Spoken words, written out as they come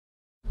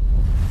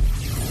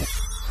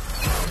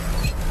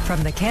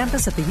from the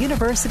campus of the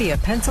University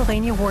of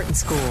Pennsylvania Wharton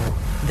School.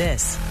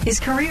 This is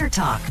Career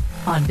Talk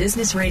on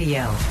Business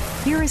Radio.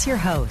 Here is your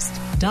host,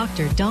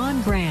 Dr.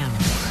 Dawn Graham.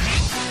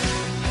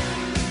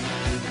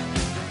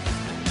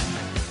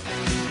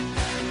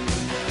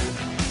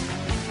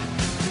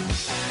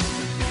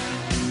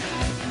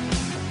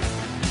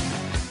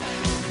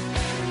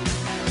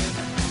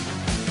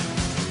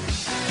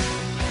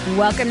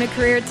 Welcome to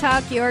Career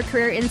Talk, your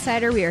career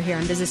insider. We are here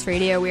on Business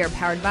Radio. We are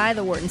powered by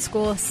the Wharton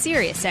School,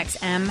 Sirius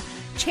XM,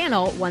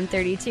 Channel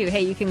 132.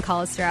 Hey, you can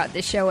call us throughout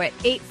the show at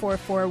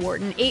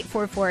 844-WHARTON,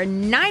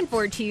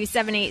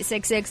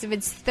 844-942-7866. If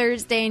it's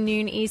Thursday,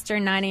 noon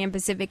Eastern, 9 a.m.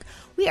 Pacific,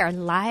 we are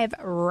live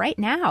right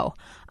now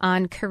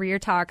on Career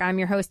Talk. I'm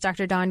your host,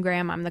 Dr. Dawn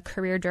Graham. I'm the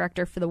career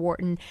director for the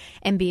Wharton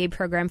MBA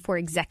program for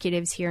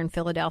executives here in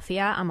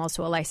Philadelphia. I'm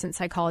also a licensed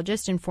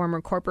psychologist and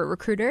former corporate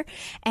recruiter.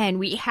 And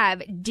we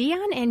have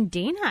Dion and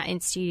Dana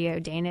in studio.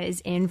 Dana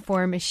is in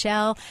for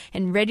Michelle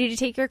and ready to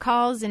take your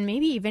calls and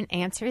maybe even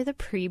answer the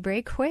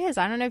pre-break quiz.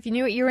 I don't know if you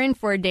knew what you were in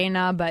for,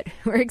 Dana, but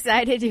we're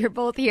excited you're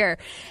both here.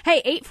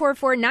 Hey,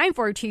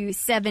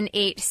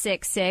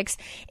 844-942-7866.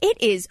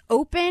 It is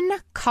open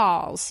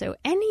calls. So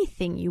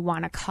anything you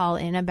want to call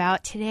in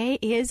about today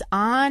is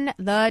on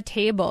the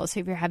table.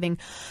 So if you're having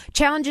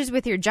challenges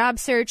with your job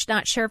search,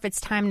 not sure if it's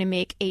time to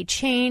make a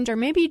change, or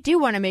maybe you do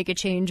want to make a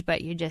change,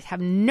 but you just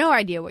have no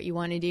idea what you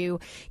want to do,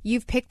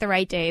 you've picked the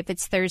right day. If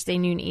it's Thursday,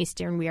 noon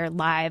Eastern, we are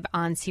live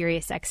on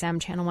Sirius XM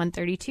Channel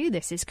 132.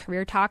 This is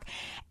Career Talk.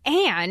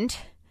 And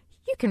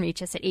you can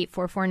reach us at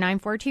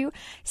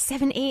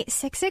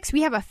 844-942-7866.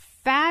 We have a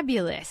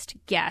fabulous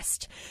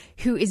guest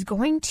who is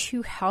going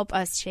to help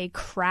us today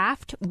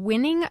craft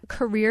winning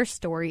career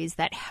stories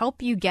that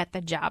help you get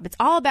the job. It's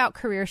all about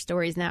career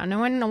stories now. No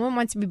one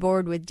wants to be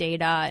bored with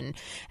data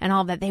and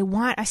all that. They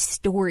want a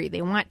story.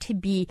 They want to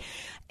be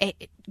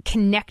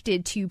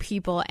connected to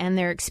people and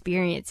their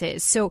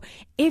experiences. So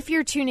if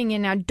you're tuning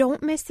in now,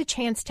 don't miss the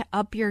chance to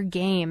up your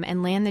game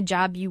and land the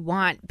job you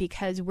want,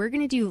 because we're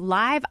going to do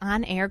live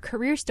on-air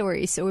career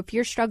stories. So if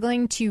you're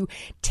struggling to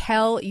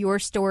tell your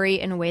story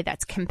in a way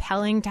that's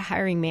compelling to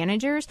hiring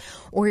managers,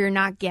 or you're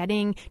not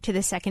getting to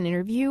the second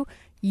interview,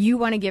 you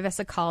want to give us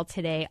a call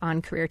today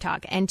on Career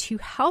Talk. And to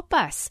help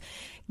us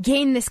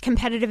gain this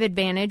competitive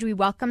advantage, we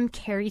welcome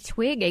Carrie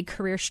Twig, a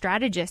career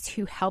strategist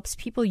who helps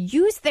people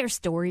use their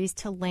stories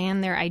to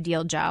land their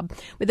ideal job.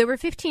 With over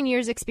 15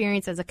 years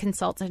experience as a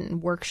consultant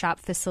and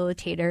workshop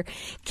facilitator,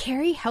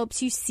 Carrie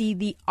helps you see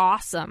the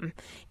awesome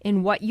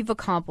in what you've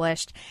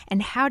accomplished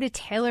and how to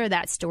tailor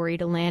that story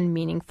to land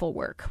meaningful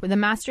work. With a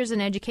master's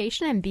in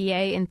education and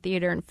BA in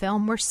theater and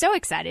film, we're so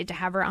excited to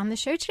have her on the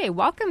show today.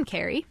 Welcome,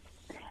 Carrie.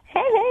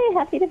 Hey,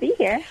 happy to be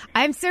here.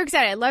 I'm so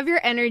excited. I love your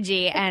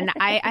energy. And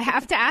I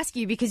have to ask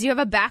you, because you have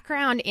a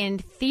background in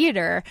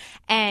theater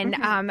and,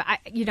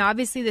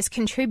 obviously this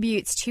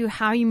contributes to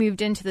how you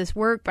moved into this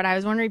work. But I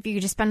was wondering if you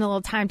could just spend a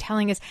little time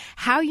telling us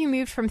how you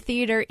moved from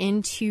theater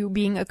into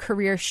being a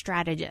career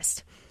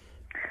strategist.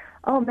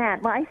 Oh,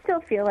 man. Well, I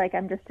still feel like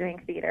I'm just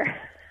doing theater.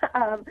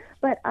 In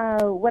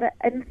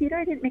theater,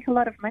 I didn't make a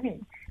lot of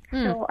money.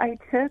 So I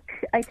took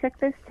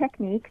this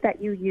technique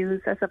that you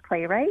use as a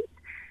playwright.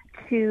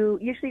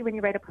 Usually when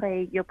you write a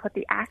play, you'll put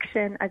the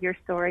action of your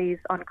stories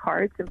on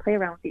cards and play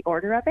around with the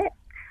order of it.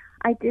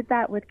 I did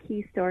that with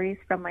key stories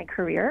from my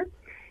career,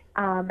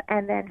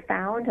 and then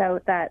found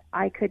out that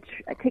I could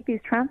take these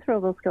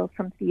transferable skills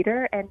from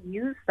theater and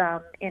use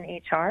them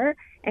in HR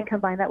and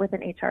combine that with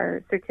an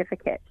HR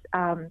certificate.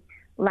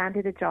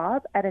 Landed a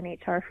job at an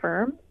HR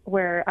firm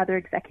where other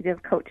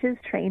executive coaches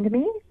trained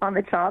me on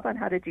the job on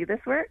how to do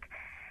this work.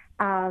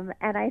 And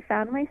I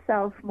found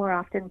myself more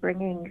often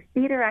bringing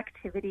theater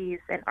activities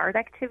and art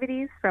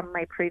activities from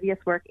my previous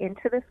work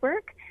into this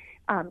work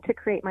to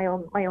create my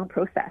own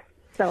process.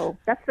 So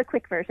that's the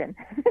quick version.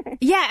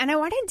 Yeah, and I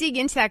want to dig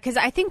into that because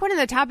I think one of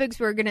the topics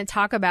we're going to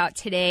talk about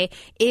today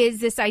is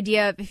this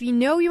idea of if you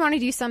know you want to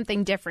do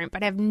something different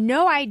but have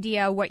no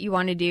idea what you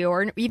want to do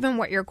or even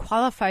what you're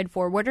qualified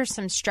for, what are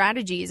some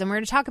strategies? And we're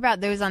going to talk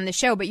about those on the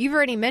show, but you've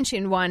already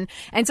mentioned one.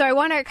 And so I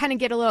want to kind of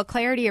get a little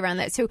clarity around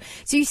that. So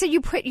you said you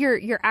put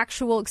your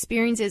actual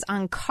experiences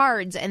on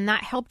cards and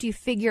that helped you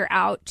figure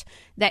out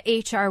that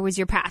HR was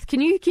your path.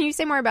 Can you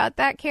say more about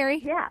that,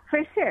 Carrie? Yeah,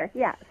 for sure.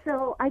 Yeah.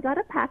 So I got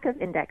a pack of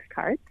index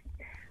cards.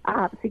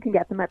 So you can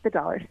get them at the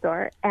dollar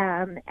store.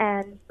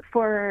 And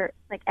for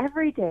like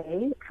every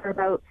day, for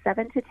about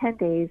 7 to 10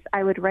 days,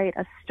 I would write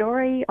a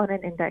story on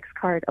an index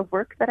card of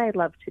work that I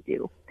love to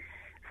do.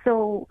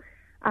 So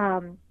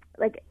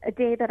like a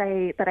day that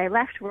I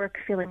left work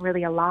feeling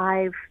really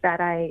alive, that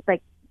I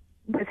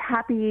was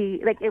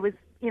happy, like it was,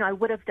 I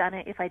would have done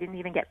it if I didn't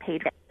even get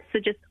paid. So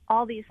just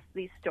all these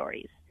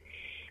stories.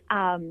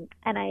 And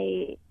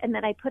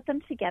then I put them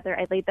together.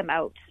 I laid them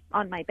out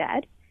on my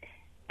bed.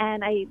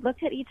 And I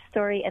looked at each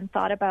story and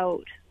thought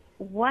about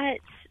what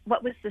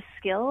was the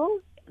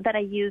skill that I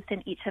used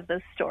in each of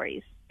those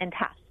stories and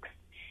tasks.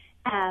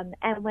 And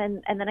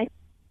then I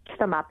picked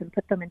them up and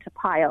put them into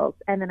piles.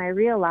 And then I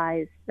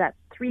realized that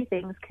 3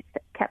 things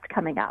kept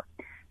coming up.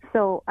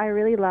 So I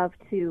really love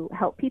to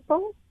help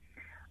people.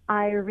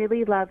 I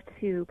really loved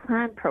to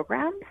plan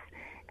programs,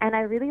 and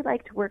I really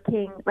liked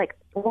working like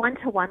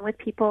one-to-one with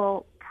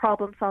people,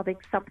 problem solving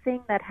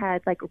something that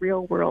had like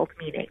real world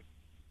meaning.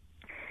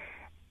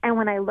 And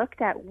when I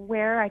looked at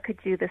where I could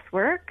do this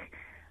work,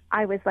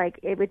 I was like,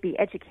 it would be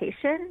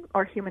education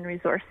or human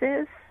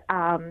resources,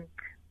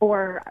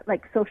 or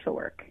like social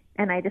work.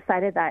 And I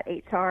decided that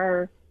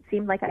HR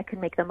seemed like I could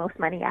make the most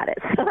money at it.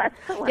 So that's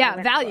what I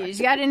went values.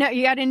 for.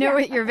 You got to know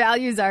what your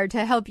values are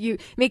to help you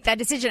make that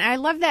decision. I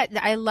love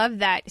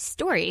that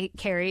story,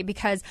 Carrie,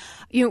 because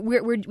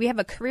we have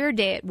a career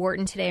day at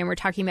Wharton today, and we're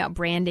talking about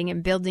branding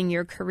and building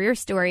your career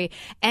story.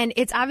 And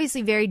it's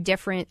obviously very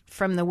different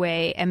from the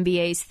way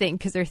MBAs think,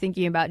 because they're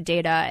thinking about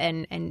data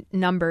and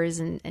numbers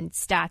and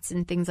stats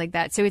and things like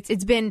that. So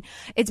it's been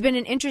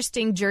an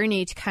interesting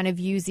journey to kind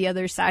of use the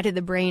other side of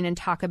the brain and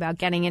talk about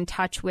getting in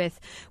touch with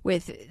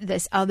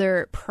this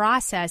other process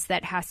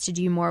that has to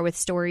do more with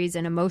stories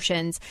and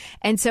emotions.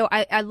 And so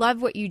I love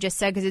what you just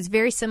said, because it's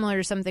very similar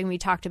to something we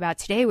talked about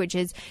today, which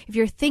is if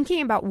you're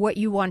thinking about what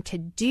you want to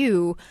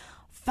do,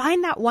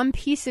 find that one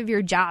piece of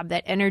your job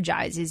that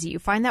energizes you.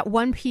 Find that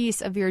one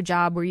piece of your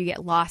job where you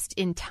get lost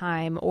in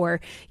time,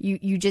 or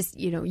you just,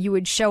 you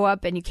would show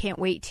up and you can't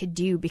wait to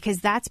do, because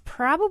that's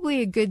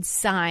probably a good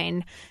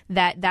sign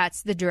that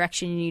that's the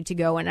direction you need to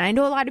go. And I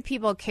know a lot of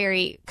people,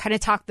 Carrie, kind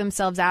of talk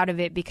themselves out of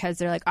it because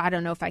they're like, I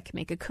don't know if I can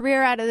make a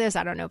career out of this.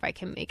 I don't know if I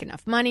can make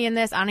enough money in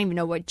this. I don't even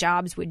know what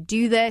jobs would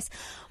do this.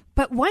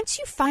 But once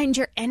you find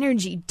your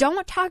energy,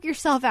 don't talk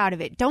yourself out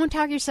of it. Don't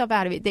talk yourself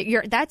out of it.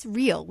 That's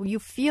real. When you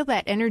feel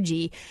that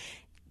energy,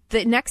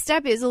 the next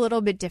step is a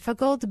little bit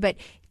difficult, but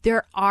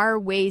there are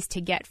ways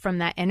to get from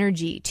that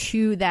energy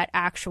to that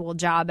actual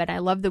job. And I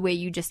love the way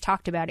you just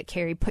talked about it,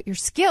 Carrie. Put your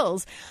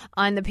skills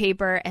on the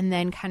paper and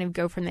then kind of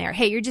go from there.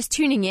 Hey, you're just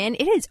tuning in.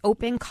 It is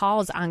open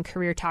calls on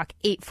Career Talk,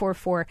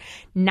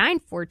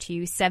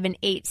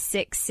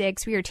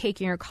 844-942-7866. We are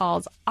taking your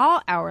calls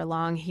all hour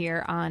long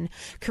here on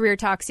Career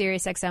Talk,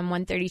 Sirius XM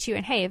 132.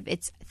 And hey, if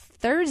it's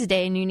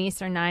Thursday, noon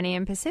Eastern, 9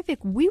 a.m. Pacific,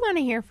 we want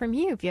to hear from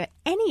you. If you have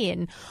any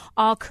and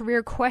all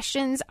career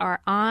questions are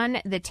on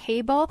the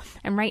table.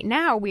 And right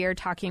now we are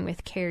talking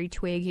with Carrie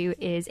Twig, who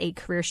is a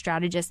career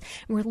strategist.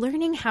 And we're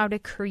learning how to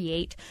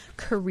create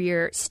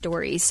career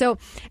stories. So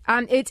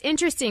it's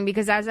interesting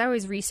because as I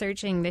was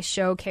researching this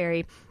show,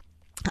 Carrie,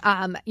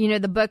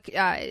 the book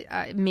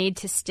Made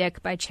to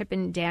Stick by Chip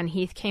and Dan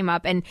Heath came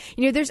up. And,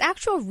 there's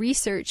actual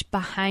research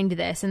behind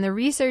this. And the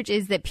research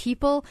is that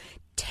people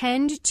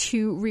tend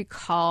to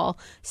recall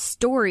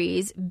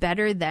stories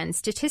better than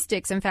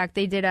statistics. In fact,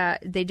 they did a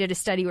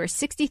study where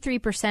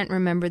 63%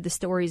 remembered the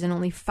stories and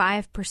only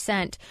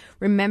 5%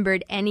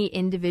 remembered any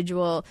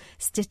individual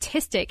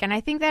statistic. And I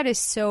think that is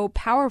so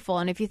powerful.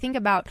 And if you think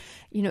about,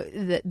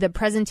 the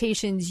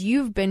presentations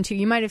you've been to,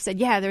 you might have said,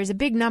 yeah, there's a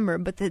big number,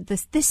 but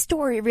this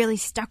story really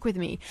stuck with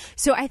me.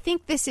 So I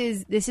think this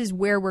is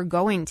where we're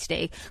going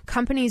today.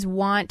 Companies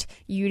want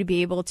you to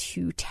be able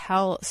to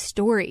tell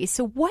stories.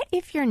 So what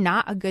if you're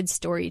not a good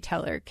storyteller,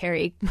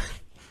 Carrie?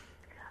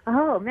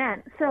 Oh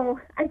man, so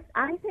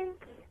I think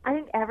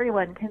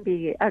everyone can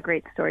be a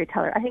great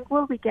storyteller. I think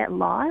where we get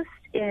lost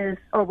is,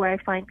 or where I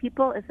find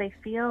people is they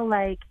feel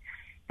like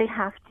they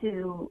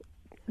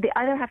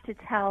either have to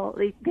tell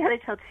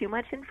too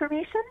much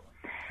information,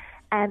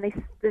 and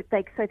so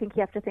I think you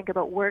have to think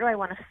about, where do I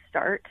want to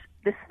start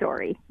this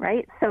story,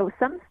 right? So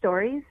some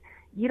stories,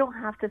 you don't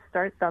have to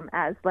start them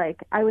as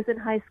like, I was in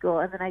high school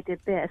and then I did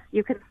this.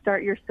 You can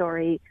start your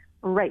story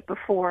right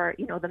before,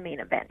 the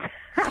main event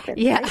happens.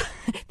 Yeah. Right?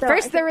 So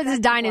first there were the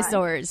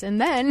dinosaurs, and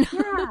then.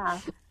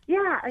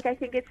 Yeah. Like, I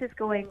think it's just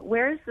going,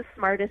 where's the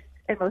smartest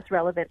and most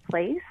relevant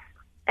place?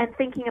 And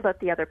thinking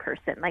about the other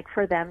person, like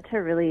for them to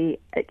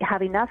really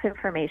have enough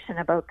information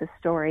about the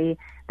story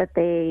that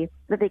they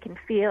can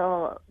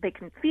feel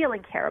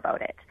and care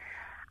about it.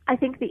 I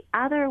think the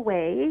other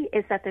way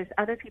is that there's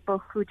other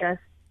people who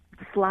just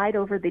slide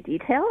over the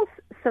details.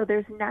 So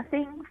there's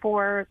nothing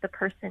for the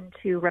person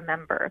to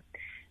remember.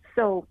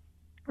 So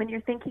when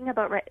you're thinking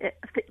about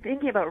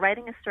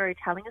writing a story,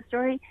 telling a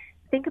story,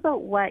 think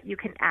about what you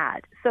can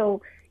add.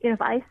 So,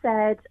 if I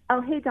said, oh,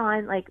 hey,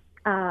 Dawn, like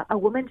a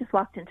woman just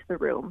walked into the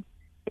room,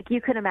 like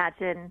you can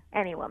imagine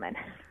any woman,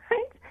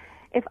 right?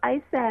 If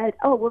I said,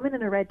 oh, a woman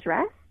in a red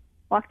dress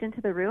walked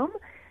into the room,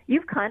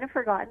 you've kind of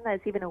forgotten that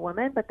it's even a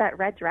woman, but that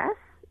red dress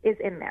is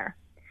in there.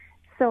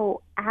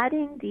 So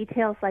adding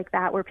details like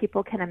that where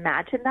people can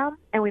imagine them,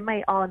 and we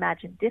might all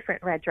imagine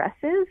different red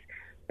dresses,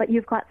 but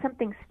you've got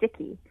something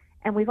sticky.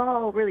 And we've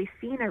all really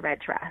seen a red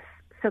dress.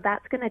 So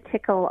that's going to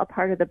tickle a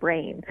part of the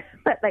brain,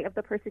 but like of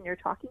the person you're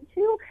talking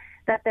to,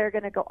 that they're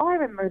going to go, oh, I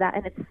remember that.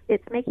 And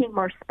it's making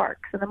more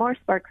sparks. And the more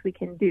sparks we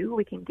can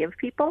give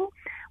people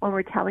when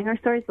we're telling our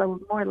stories, the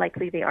more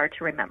likely they are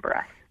to remember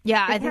us.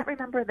 Yeah, I can't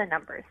remember the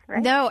numbers,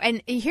 right? No,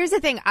 and here's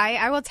the thing.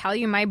 I will tell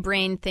you, my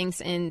brain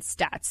thinks in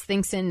stats,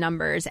 thinks in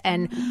numbers.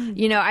 And,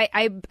 you know,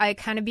 I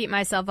kind of beat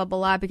myself up a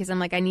lot because I'm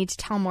like, I need to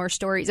tell more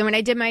stories. And when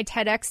I did my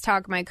TEDx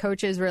talk, my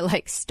coaches were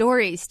like,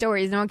 stories.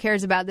 No one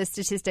cares about the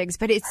statistics.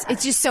 But it's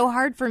just so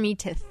hard for me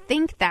to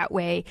think that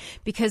way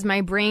because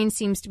my brain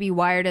seems to be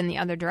wired in the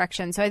other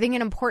direction. So I think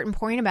an important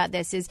point about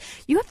this is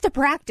you have to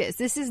practice.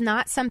 This is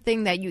not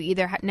something that you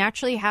either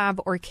naturally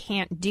have or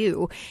can't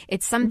do.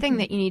 It's something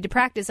that you need to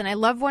practice. And I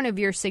love one of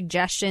your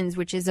suggestions,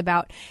 which is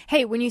about,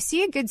 hey, when you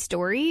see a good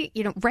story,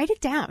 you know, write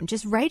it down.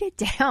 Just write it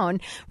down.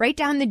 Write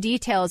down the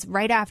details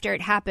right after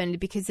it happened,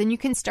 because then you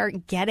can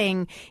start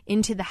getting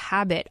into the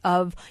habit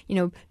of, you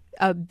know,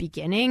 a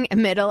beginning, a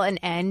middle, and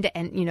end,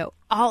 and, you know,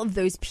 all of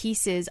those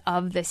pieces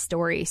of the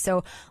story.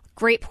 So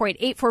great point.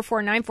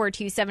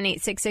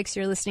 844-942-7866.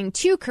 You're listening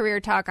to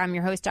Career Talk. I'm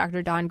your host,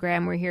 Dr. Dawn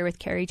Graham. We're here with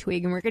Carrie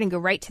Twig, and we're going to go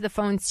right to the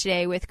phones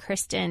today with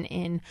Kristen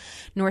in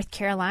North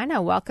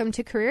Carolina. Welcome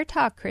to Career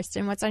Talk,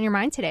 Kristen. What's on your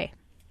mind today?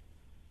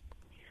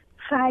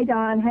 Hi,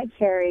 Dawn. Hi,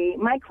 Carrie.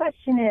 My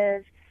question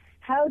is,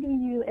 how do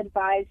you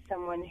advise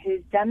someone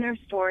who's done their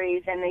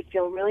stories and they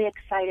feel really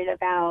excited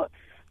about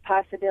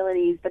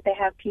possibilities, but they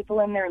have people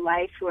in their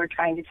life who are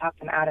trying to talk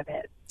them out of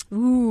it?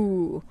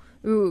 Ooh.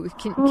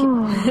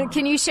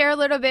 Can you share a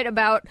little bit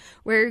about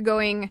where you're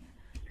going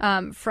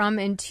from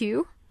and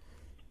to?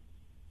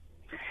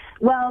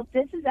 Well,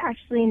 this is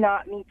actually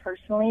not me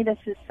personally. This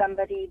is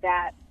somebody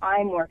that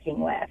I'm working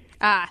with.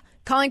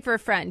 Calling for a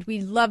friend.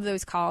 We love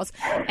those calls.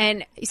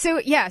 And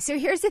so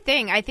here's the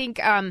thing. I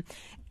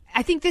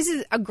think this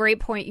is a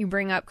great point you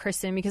bring up,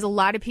 Kristen, because a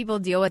lot of people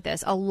deal with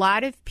this. A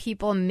lot of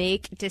people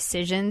make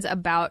decisions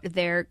about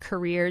their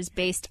careers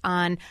based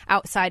on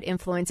outside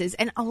influences.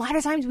 And a lot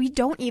of times we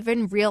don't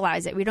even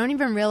realize it. We don't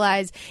even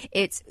realize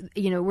it's,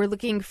 you know, we're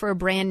looking for a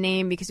brand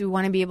name because we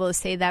want to be able to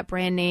say that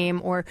brand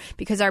name, or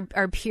because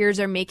our peers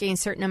are making a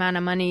certain amount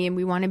of money and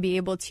we want to be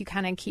able to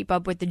kind of keep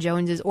up with the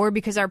Joneses, or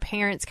because our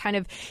parents kind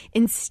of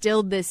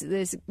instilled this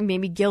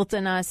maybe guilt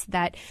in us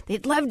that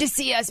they'd love to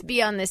see us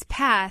be on this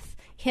path.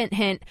 Hint,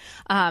 hint.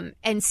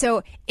 And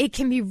so it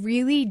can be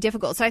really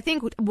difficult. So I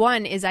think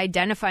one is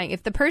identifying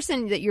if the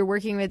person that you're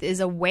working with is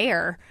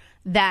aware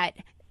that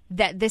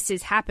this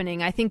is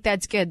happening. I think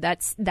that's good.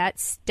 That's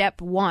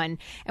step one.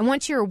 And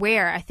once you're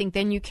aware, I think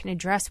then you can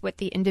address what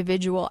the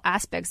individual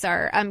aspects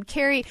are.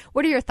 Carrie,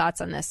 what are your thoughts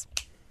on this?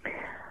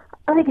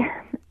 I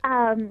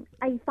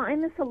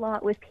find this a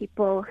lot with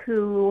people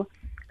who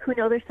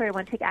know their story,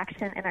 want to take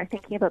action, and are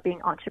thinking about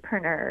being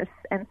entrepreneurs.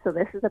 And so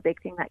this is a big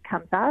thing that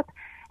comes up.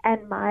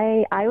 And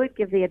I would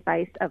give the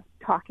advice of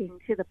talking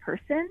to the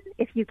person,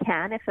 if you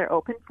can, if they're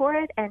open for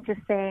it, and just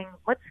saying,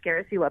 what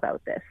scares you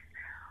about this?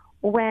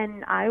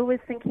 When I was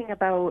thinking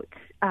about,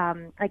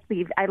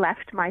 I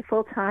left my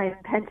full-time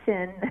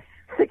pension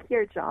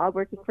secure job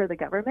working for the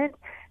government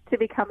to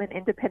become an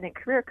independent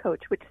career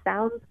coach, which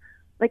sounds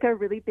like a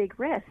really big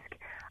risk.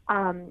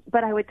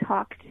 But I would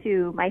talk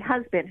to my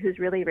husband, who's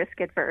really risk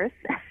adverse,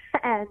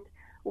 and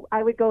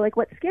I would go like,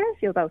 what scares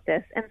you about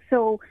this? And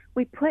so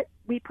we put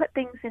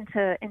things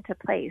into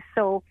place.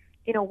 So,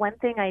 you know, one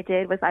thing I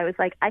did was I was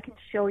like, I can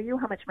show you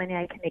how much money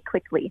I can make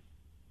quickly.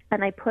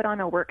 And I put on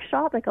a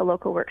workshop, like a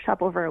local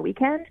workshop over a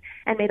weekend,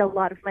 and made a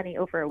lot of money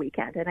over a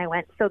weekend. And I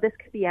went, so this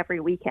could be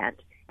every weekend.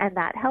 And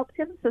that helped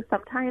him. So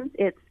sometimes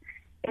it's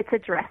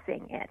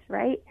addressing it,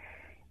 right?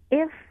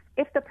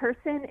 If the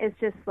person is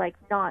just like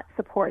not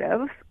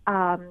supportive,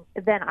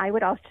 then I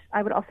would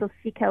also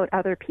seek out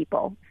other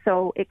people.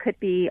 So it could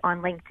be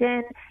on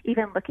LinkedIn,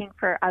 even looking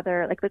for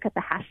other, like look at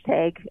the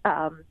hashtag,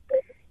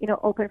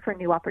 open for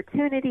new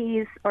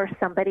opportunities, or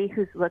somebody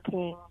who's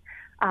looking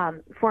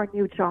for a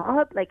new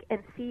job, like,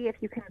 and see if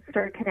you can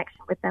start a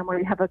connection with them where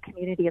you have a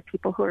community of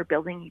people who are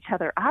building each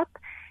other up.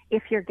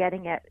 If you're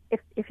getting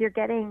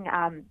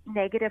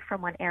negative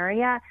from one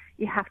area,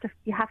 you have to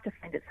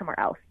find it somewhere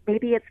else.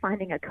 Maybe it's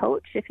finding a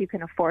coach, if you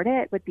can afford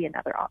it, would be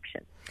another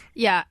option.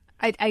 Yeah,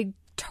 I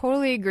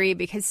totally agree,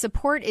 because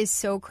support is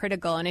so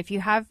critical. And if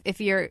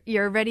you're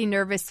already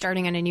nervous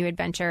starting on a new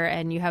adventure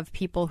and you have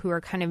people who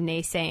are kind of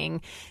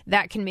naysaying,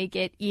 that can make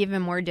it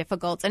even more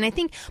difficult. And I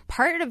think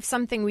part of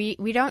something we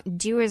don't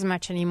do as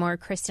much anymore,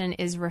 Kristen,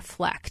 is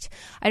reflect.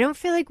 I don't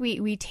feel like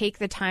we take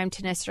the time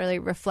to necessarily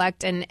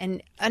reflect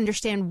and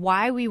understand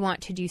why we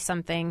want to do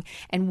something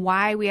and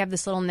why we have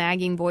this little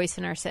nagging voice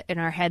in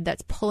our head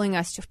that's pulling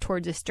us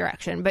towards this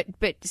direction.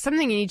 But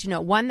something you need to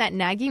know: one, that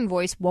nagging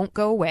voice won't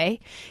go away,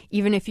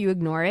 even if you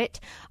ignore it.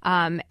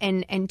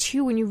 And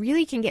two, when you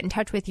really can get in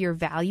touch with your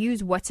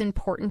values, what's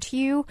important to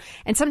you.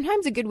 And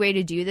sometimes a good way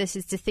to do this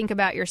is to think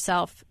about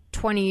yourself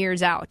 20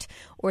 years out,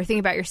 or think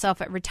about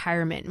yourself at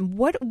retirement.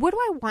 What do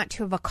I want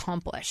to have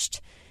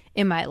accomplished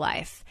in my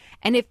life?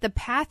 And if the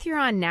path you're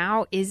on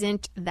now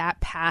isn't that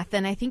path,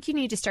 then I think you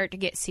need to start to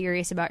get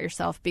serious about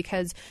yourself,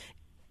 because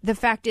the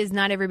fact is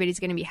not everybody's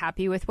going to be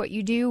happy with what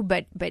you do,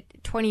 but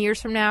 20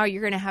 years from now,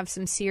 you're going to have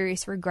some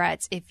serious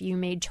regrets if you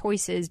made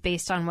choices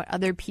based on what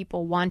other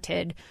people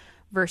wanted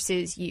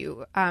versus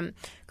you.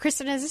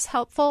 Kristen, is this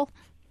helpful?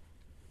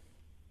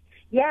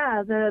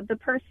 Yeah, the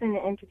person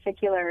in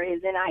particular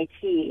is in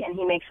IT, and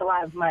he makes a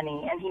lot of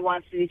money, and he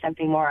wants to do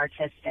something more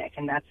artistic,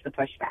 and that's the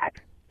pushback.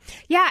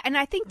 Yeah, and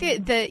I think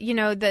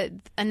that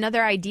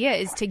another idea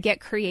is to get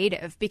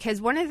creative,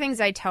 because one of the things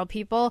I tell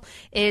people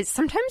is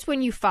sometimes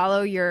when you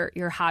follow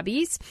your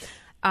hobbies,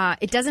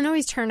 it doesn't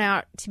always turn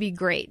out to be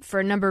great for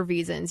a number of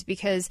reasons,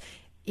 because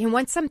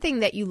once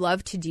something that you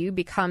love to do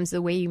becomes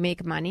the way you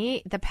make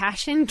money, the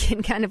passion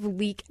can kind of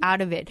leak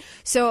out of it.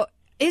 So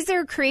is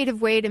there a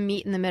creative way to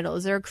meet in the middle?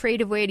 Is there a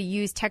creative way to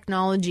use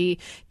technology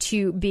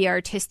to be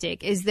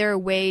artistic? Is there a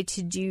way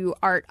to do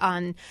art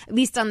at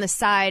least on the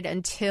side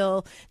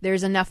until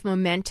there's enough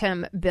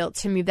momentum built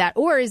to move that?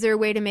 Or is there a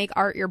way to make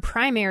art your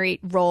primary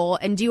role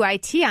and do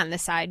IT on the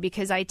side?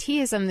 Because IT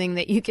is something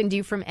that you can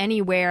do from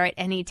anywhere at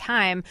any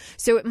time.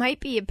 So it might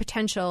be a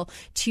potential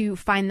to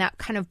find that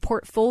kind of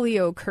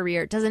portfolio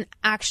career. It doesn't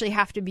actually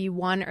have to be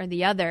one or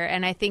the other.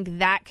 And I think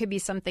that could be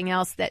something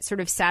else that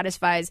sort of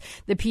satisfies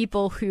the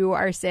people who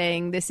are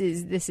saying this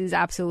is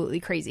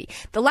absolutely crazy.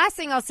 The last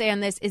thing I'll say on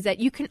this is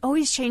that you can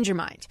always change your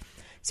mind.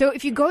 So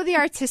if you go the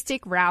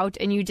artistic route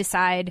and you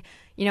decide,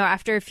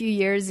 after a few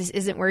years this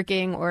isn't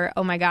working, or,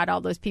 oh my God, all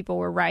those people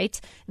were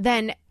right,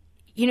 then,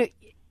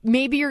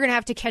 maybe you're going to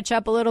have to catch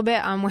up a little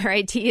bit on where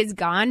IT is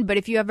gone. But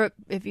if you have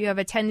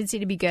a tendency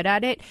to be good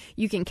at it,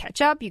 you can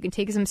catch up, you can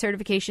take some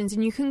certifications,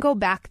 and you can go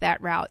back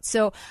that route.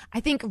 So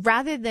I think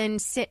rather than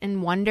sit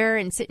and wonder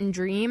and sit and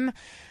dream,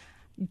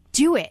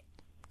 do it.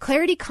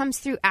 Clarity comes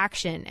through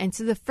action. And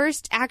so the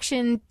first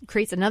action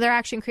creates another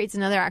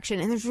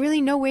action, and there's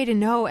really no way to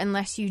know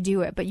unless you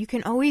do it. But you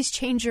can always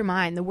change your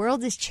mind. The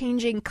world is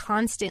changing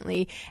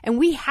constantly, and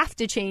we have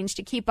to change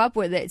to keep up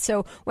with it.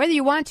 So whether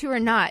you want to or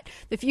not,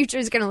 the future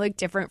is going to look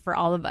different for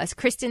all of us.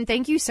 Kristen,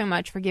 thank you so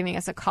much for giving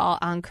us a call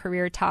on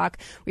Career Talk.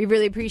 We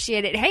really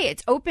appreciate it. Hey,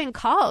 it's open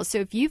calls. So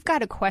if you've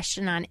got a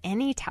question on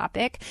any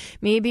topic,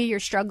 maybe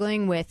you're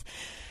struggling with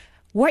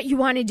what you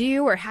want to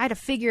do or how to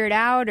figure it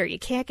out, or you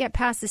can't get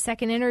past the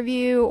second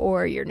interview,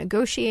 or you're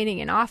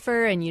negotiating an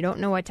offer and you don't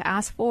know what to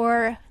ask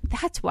for,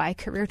 that's why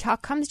Career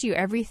Talk comes to you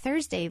every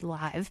Thursday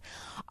live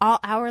all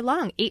hour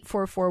long.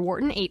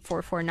 844-WHARTON,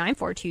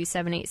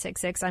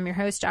 844-942-7866. I'm your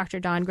host,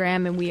 Dr. Dawn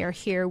Graham, and we are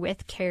here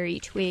with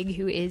Carrie Twig,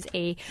 who is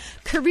a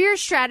career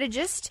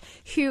strategist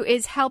who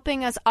is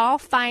helping us all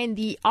find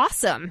the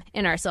awesome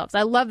in ourselves.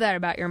 I love that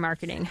about your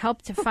marketing.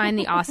 Help to find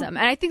the awesome.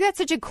 And I think that's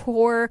such a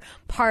core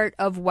part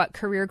of what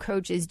career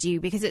coaches do,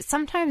 because it's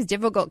sometimes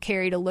difficult,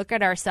 Carrie, to look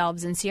at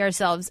ourselves and see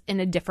ourselves in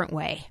a different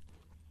way.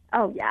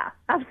 Oh, yeah,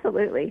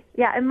 absolutely.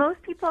 Yeah, and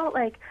most people,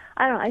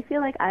 I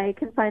feel like I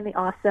can find the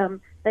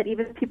awesome that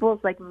even people's,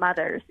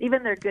 mothers,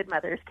 even their good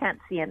mothers, can't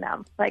see in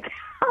them.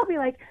 I'll be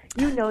like,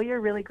 you're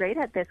really great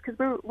at this,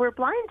 because we're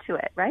blind to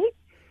it, right?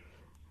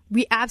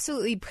 We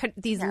absolutely put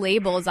these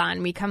labels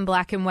on. We come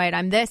black and white.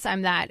 I'm this,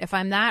 I'm that. If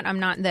I'm that, I'm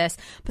not this.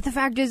 But the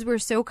fact is we're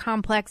so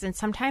complex, and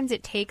sometimes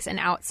it takes an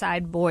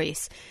outside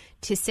voice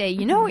to say,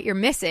 what you're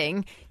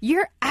missing,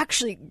 you're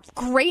actually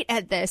great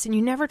at this, and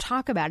you never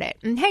talk about it.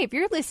 And hey, if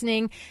you're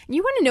listening and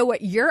you want to know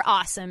what your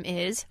awesome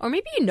is, or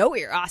maybe you know what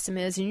your awesome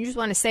is and you just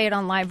want to say it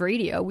on live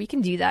radio, we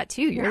can do that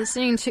too. You're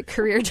listening to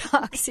Career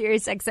Talk,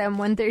 Sirius XM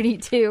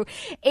 132,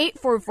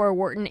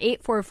 844-WHARTON,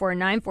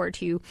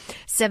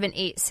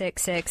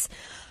 844-942-7866.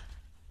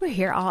 We're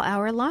here all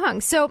hour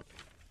long. So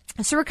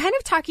we're kind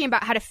of talking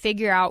about how to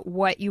figure out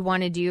what you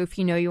want to do if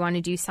you know you want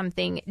to do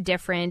something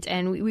different.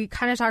 And we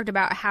kind of talked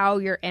about how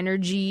your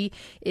energy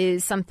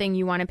is something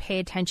you want to pay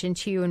attention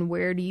to, and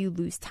where do you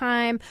lose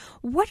time.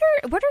 What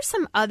are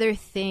some other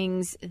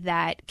things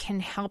that can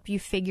help you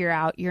figure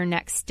out your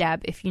next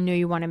step if you know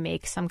you want to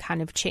make some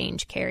kind of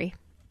change, Carrie?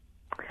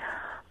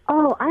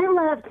 Oh, I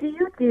love, do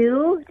you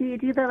do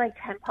the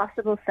 10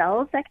 possible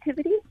cells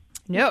activity?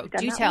 No,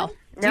 do tell.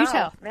 Do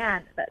tell.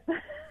 Man,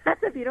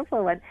 that's a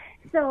beautiful one.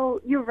 So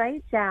you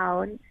write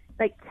down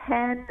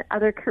 10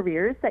 other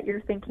careers that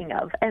you're thinking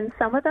of, and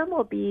some of them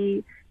will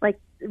be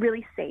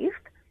really safe,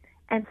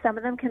 and some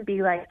of them can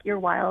be your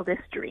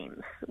wildest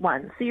dreams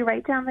ones. So you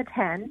write down the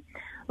 10,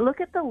 look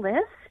at the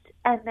list,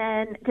 and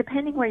then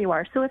depending where you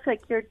are. So if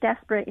you're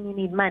desperate and you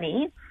need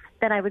money,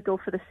 then I would go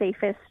for the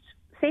safest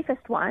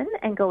one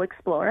and go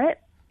explore it.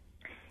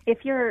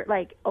 If you're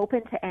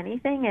open to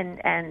anything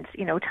and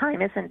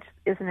time isn't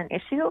an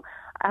issue,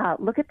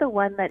 look at the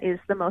one that is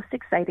the most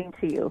exciting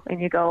to you,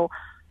 and you go,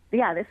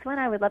 yeah, this one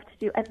I would love to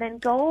do, and then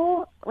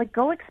go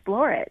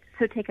explore it.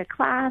 So take a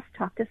class,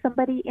 talk to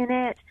somebody in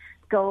it,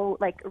 go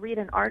read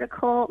an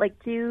article,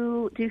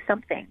 do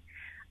something.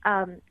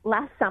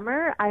 Last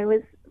summer I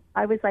was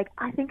I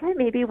think I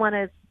maybe want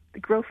to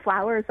grow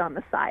flowers on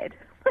the side,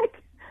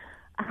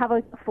 have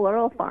a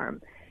floral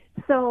farm.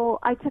 So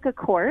I took a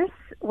course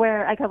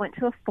where I went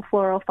to a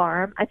floral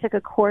farm. I took a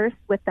course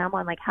with them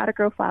on how to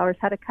grow flowers,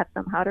 how to cut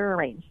them, how to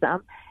arrange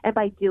them. And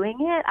by doing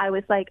it, I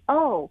was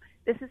oh,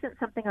 this isn't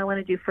something I want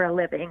to do for a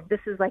living. This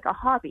is a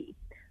hobby.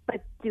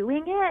 But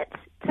doing it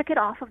took it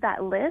off of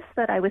that list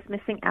that I was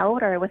missing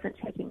out, or I wasn't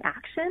taking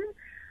action.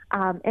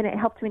 And it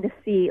helped me to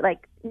see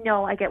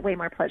no, I get way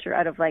more pleasure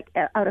out of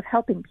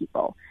helping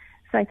people.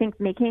 So I think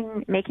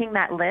making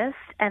that list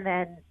and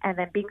then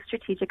being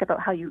strategic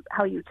about how you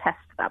test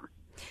them.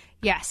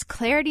 Yes,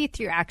 clarity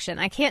through action.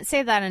 I can't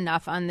say that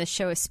enough on this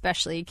show,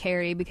 especially,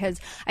 Carrie, because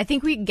I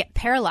think we get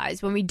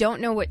paralyzed when we don't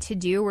know what to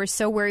do. We're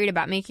so worried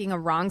about making a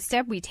wrong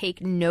step, we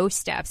take no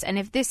steps. And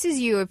if this is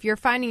you, if you're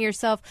finding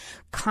yourself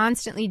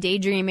constantly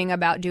daydreaming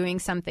about doing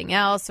something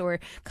else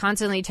or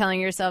constantly telling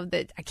yourself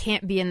that I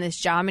can't be in this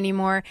job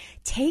anymore,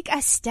 take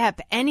a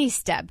step, any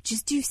step.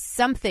 Just do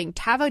something.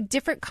 Have a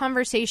different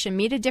conversation.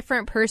 Meet a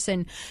different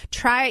person.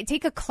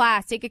 Take a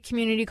class. Take a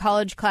community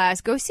college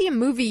class. Go see a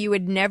movie you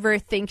would never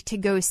think to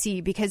go see,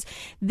 because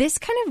this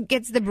kind of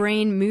gets the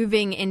brain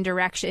moving in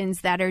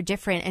directions that are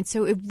different. And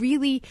so it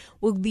really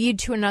will lead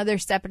to another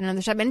step and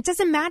another step. And it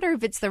doesn't matter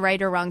if it's the right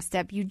or wrong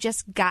step. You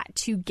just got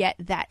to get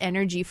that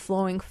energy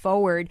flowing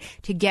forward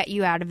to get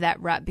you out of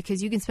that rut,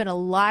 because you can spend a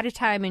lot of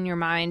time in your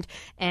mind.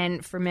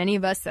 And for many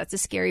of us, that's a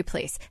scary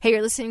place. Hey,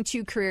 you're listening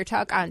to Career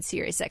Talk on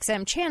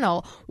SiriusXM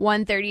channel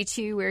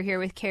 132. We're here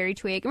with Carrie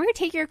Twig, and we're going to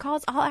take your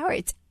calls all hour.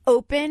 It's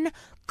open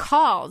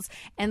calls.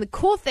 And the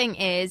cool thing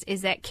is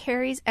that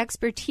Carrie's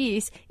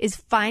expertise is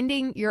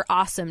finding your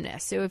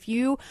awesomeness. So if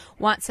you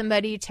want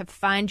somebody to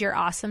find your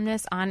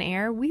awesomeness on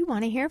air, we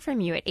want to hear from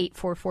you at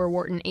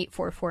 844-WHARTON,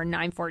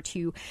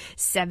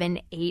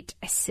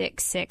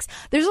 844-942-7866.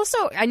 There's also,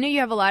 I know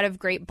you have a lot of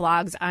great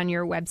blogs on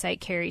your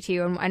website, Carrie,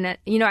 too. And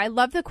you know, I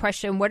love the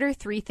question, what are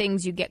 3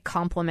 things you get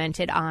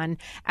complimented on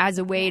as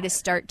a way to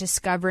start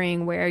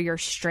discovering where your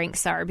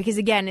strengths are? Because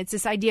again, it's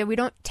this idea we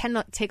don't tend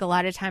to take a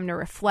lot of time to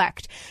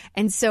reflect.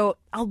 And so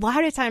a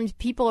lot of times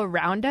people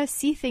around us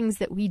see things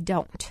that we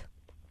don't.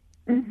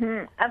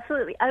 Mm-hmm.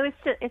 Absolutely.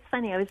 It's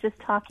funny. I was just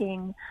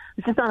on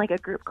like a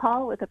group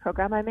call with a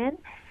program I'm in,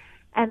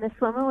 and this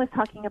woman was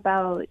talking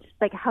about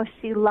like how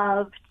she's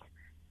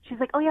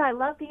like, oh yeah, I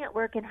love being at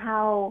work and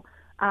how,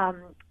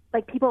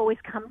 like people always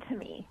come to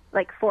me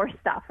like for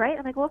stuff, right?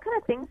 I'm like, well, what kind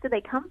of things do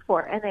they come for?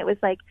 And it was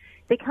like,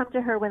 they come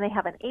to her when they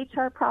have an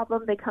HR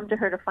problem. They come to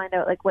her to find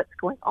out like what's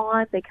going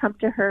on. They come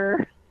to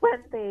her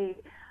when they,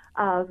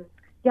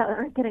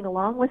 aren't getting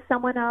along with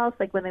someone else,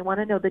 like when they want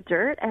to know the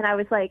dirt. And I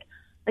was like,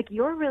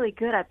 you're really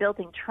good at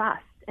building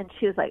trust. And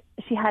she was like,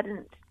 she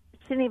didn't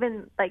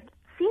even like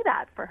see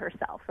that for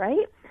herself,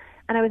 right?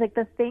 And I was like,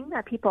 the thing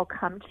that people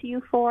come to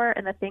you for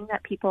and the thing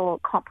that people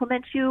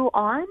compliment you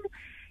on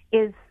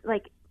is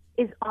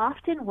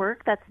often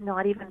work that's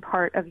not even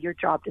part of your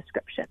job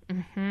description.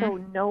 Mm-hmm. So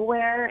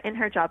nowhere in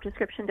her job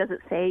description does it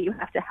say you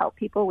have to help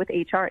people with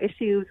HR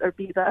issues or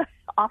be the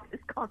office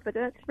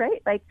confidant,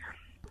 right?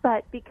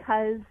 But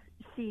because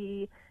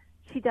she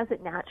does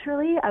it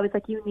naturally, I was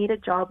like, you need a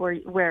job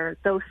where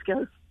those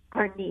skills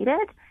are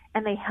needed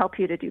and they help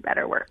you to do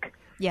better work.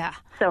 Yeah.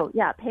 So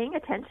yeah, paying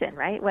attention,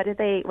 right? What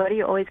are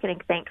you always getting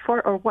thanked for?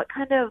 Or what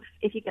kind of,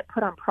 if you get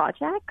put on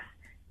projects,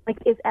 like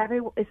is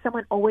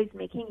someone always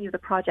making you the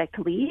project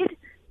lead?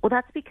 Well,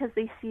 that's because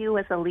they see you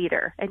as a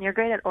leader and you're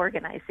great at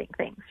organizing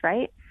things,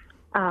 right?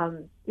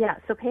 So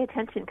pay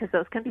attention, because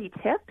those can be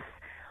tips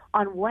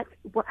on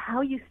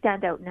how you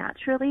stand out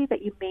naturally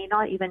that you may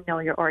not even know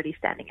you're already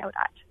standing out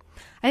at.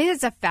 I think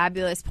that's a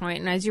fabulous point.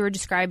 And as you were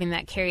describing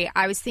that, Carrie,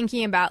 I was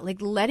thinking about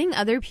like letting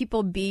other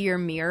people be your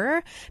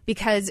mirror,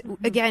 because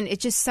again,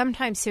 it's just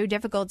sometimes so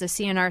difficult to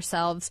see in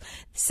ourselves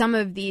some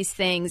of these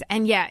things.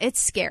 And yeah, it's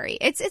scary.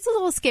 It's a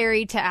little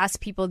scary to ask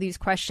people these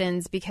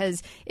questions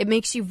because it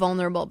makes you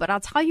vulnerable. But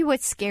I'll tell you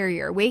what's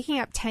scarier: waking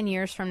up 10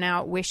 years from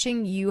now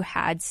wishing you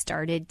had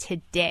started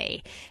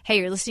today. Hey,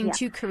 you're listening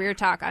to Career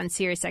Talk on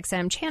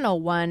SiriusXM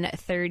channel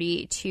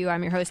 132.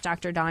 I'm your host,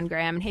 Dr. Dawn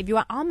Graham. And hey, if you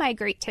want all my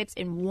great tips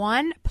in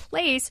one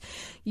place,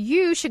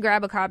 you should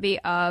grab a copy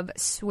of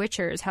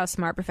Switchers: How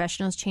Smart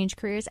Professionals Change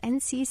Careers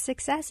and See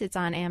Success. It's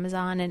on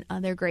Amazon and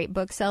other great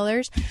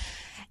booksellers.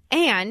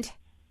 And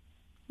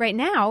right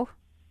now,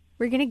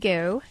 we're going to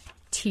go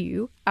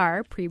to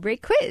our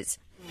pre-break quiz.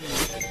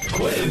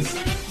 Quiz?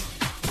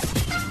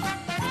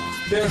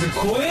 There's a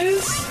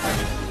quiz?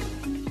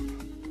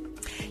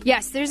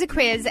 Yes, there's a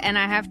quiz, and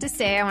I have to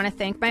say I want to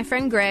thank my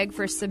friend Greg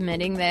for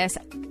submitting this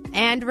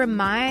and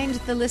remind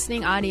the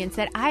listening audience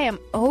that I am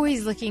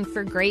always looking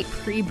for great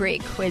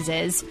pre-break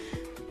quizzes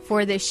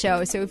for this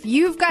show. So if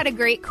you've got a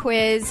great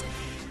quiz,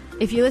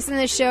 if you listen to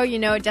this show, you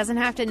know it doesn't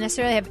have to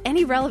necessarily have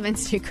any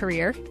relevance to your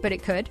career, but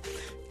it could.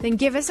 Then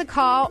give us a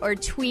call or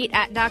tweet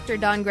at Dr.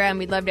 Dawn Graham.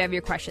 We'd love to have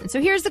your question.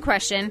 So here's the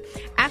question.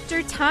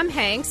 Actor Tom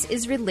Hanks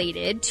is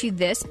related to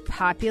this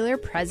popular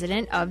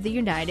president of the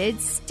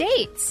United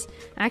States.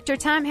 Actor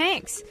Tom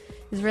Hanks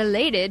is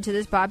related to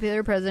this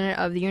popular president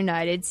of the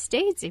United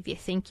States. If you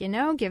think you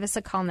know, give us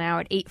a call now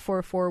at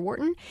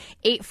 844-WHARTON,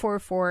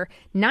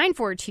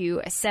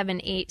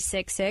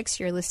 844-942-7866.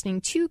 You're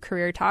listening to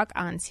Career Talk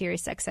on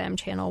SiriusXM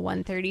channel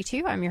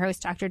 132. I'm your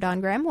host, Dr.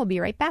 Dawn Graham. We'll be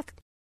right back.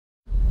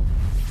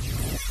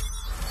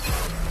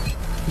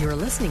 You're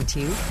listening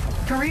to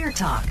Career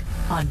Talk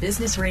on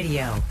Business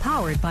Radio,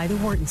 powered by the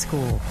Wharton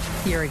School.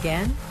 Here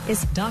again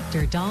is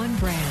Dr. Dawn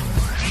Graham.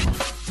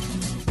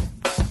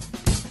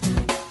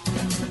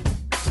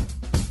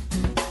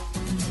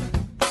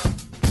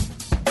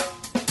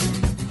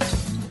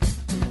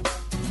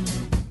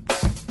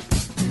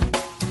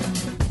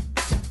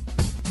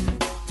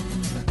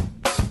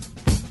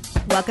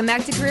 Welcome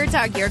back to Career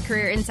Talk, your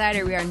career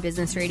insider. We are on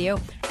Business Radio,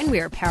 and we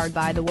are powered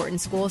by the Wharton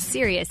School,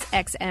 Sirius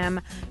XM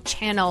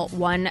Channel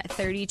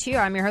 132.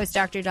 I'm your host,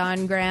 Dr.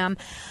 Dawn Graham.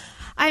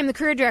 I am the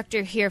career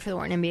director here for the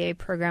Wharton MBA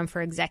program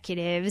for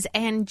executives.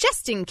 And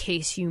just in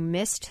case you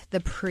missed the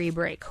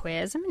pre-break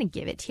quiz, I'm going to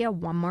give it to you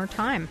one more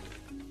time.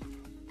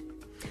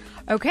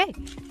 Okay,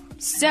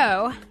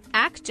 so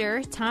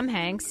actor Tom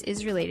Hanks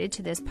is related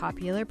to this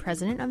popular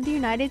president of the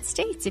United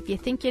States. If you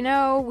think you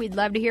know, we'd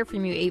love to hear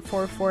from you.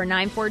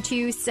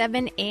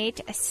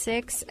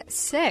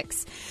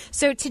 844-942-7866.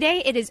 So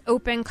today it is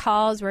open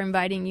calls. We're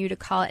inviting you to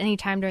call at any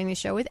time during the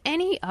show with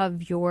any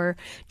of your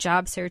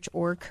job search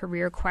or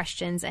career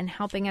questions. And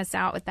helping us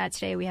out with that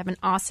today, we have an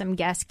awesome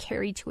guest,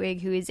 Carrie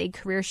Twig, who is a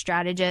career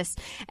strategist.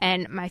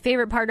 And my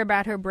favorite part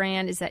about her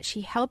brand is that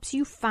she helps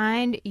you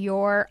find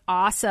your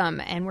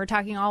awesome. And we're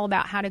talking all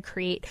about how to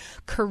create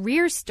career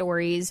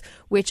stories,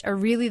 which are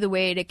really the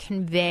way to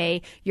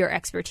convey your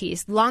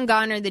expertise. Long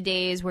gone are the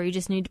days where you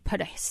just need to put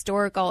a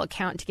historical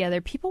account together.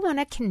 People want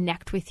to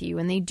connect with you,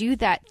 and they do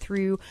that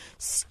through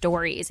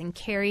stories. And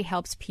Carrie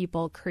helps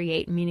people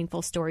create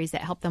meaningful stories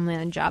that help them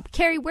land a job.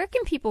 Carrie, where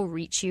can people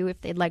reach you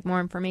if they'd like more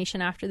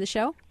information after the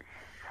show?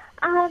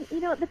 I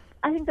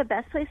think the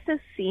best place to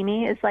see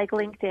me is like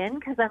LinkedIn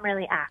because I'm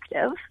really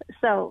active.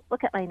 So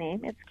look at my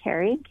name. It's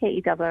Carrie,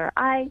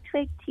 K-E-R-R-I,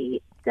 Twig,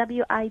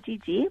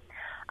 T-W-I-G-G.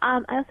 I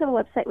also have a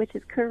website, which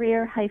is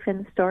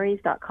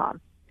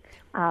career-stories.com.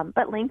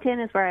 But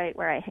LinkedIn is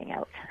where I hang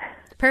out.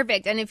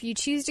 Perfect. And if you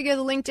choose to go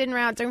the LinkedIn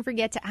route, don't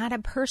forget to add a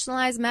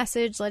personalized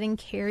message letting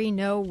Carrie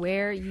know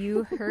where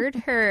you heard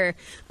her.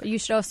 But you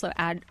should also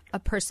add a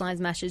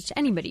personalized message to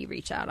anybody you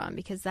reach out on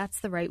because that's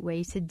the right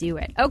way to do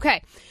it.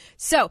 Okay.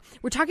 So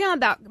we're talking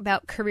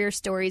about career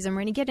stories, and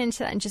we're going to get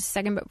into that in just a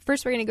second. But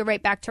first, we're going to go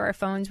right back to our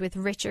phones with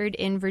Richard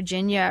in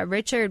Virginia.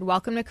 Richard,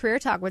 welcome to Career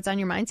Talk. What's on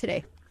your mind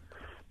today?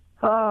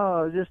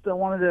 Oh, just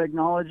wanted to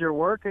acknowledge your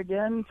work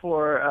again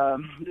for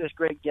this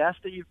great guest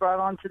that you brought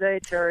on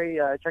today.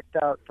 Terry, I checked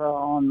out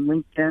on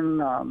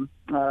LinkedIn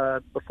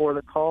before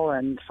the call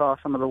and saw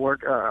some of the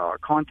work,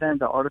 content,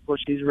 the articles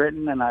she's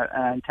written, and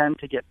I intend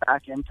to get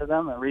back into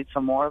them and read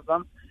some more of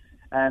them.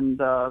 And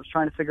I was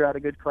trying to figure out a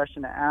good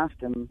question to ask,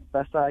 and the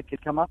best I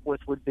could come up with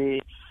would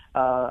be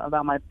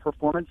about my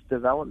performance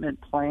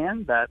development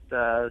plan, that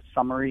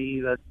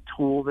summary, the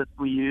tool that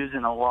we use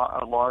in a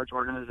large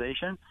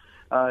organization.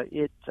 There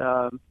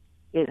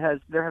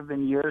have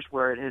been years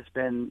where it has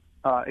been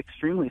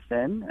extremely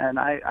thin, and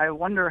I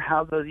wonder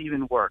how those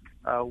even work.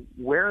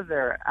 Where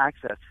they're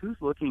accessed, who's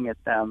looking at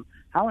them,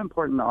 how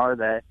important are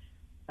they,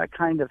 that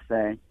kind of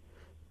thing.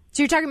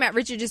 So you're talking about,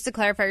 Richard, just to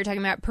clarify, you're talking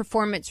about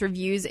performance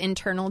reviews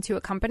internal to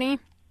a company?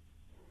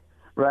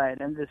 Right,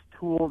 and this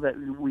tool that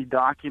we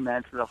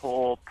document the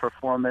whole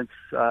performance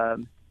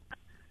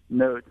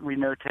note, we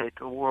notate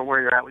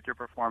where you're at with your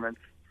performance,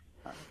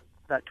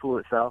 that tool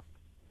itself.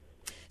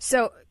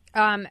 So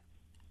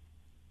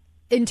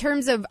in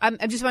terms of,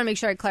 I just want to make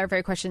sure I clarify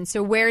your question.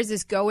 So where is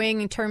this going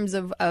in terms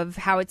of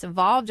how it's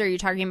evolved? Or are you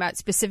talking about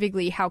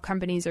specifically how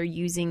companies are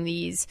using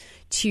these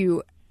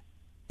to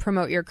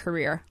promote your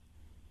career?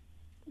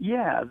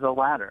 Yeah, the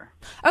latter.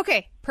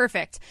 Okay,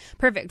 perfect.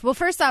 Well,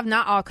 first off,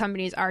 not all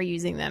companies are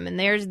using them, and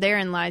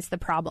therein lies the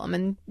problem.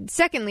 And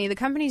secondly, the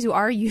companies who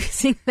are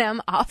using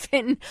them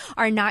often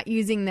are not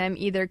using them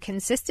either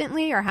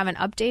consistently or haven't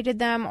updated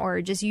them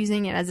or just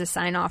using it as a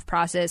sign-off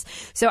process.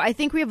 So I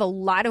think we have a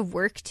lot of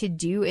work to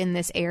do in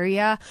this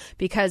area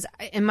because,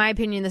 in my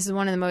opinion, this is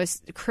one of the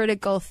most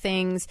critical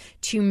things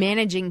to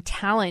managing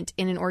talent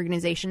in an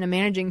organization, to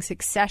managing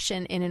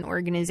succession in an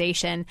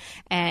organization.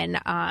 And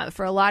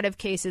for a lot of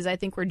cases, I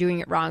think we're doing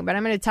it wrong. But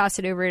I'm going to toss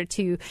it over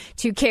to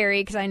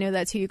Carrie because I know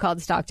that's who you called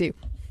to talk to.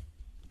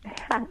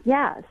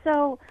 Yeah.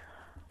 So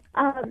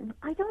I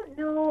don't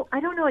know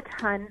a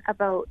ton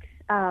about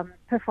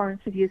performance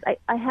reviews. I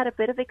had a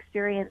bit of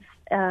experience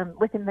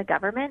within the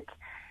government,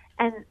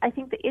 and I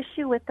think the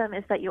issue with them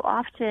is that you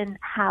often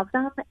have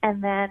them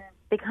and then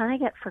they kind of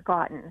get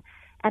forgotten.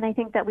 And I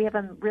think that we have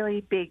a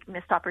really big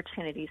missed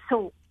opportunity.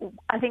 So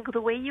I think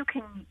the way you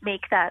can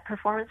make that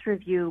performance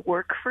review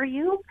work for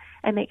you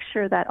and make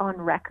sure that on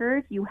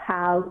record you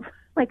have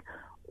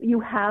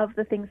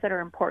the things that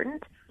are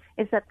important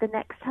is that the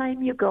next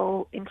time you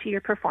go into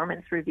your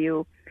performance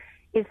review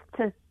is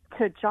to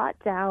jot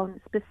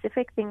down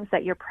specific things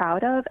that you're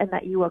proud of and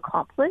that you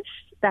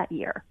accomplished that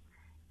year.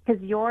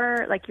 Because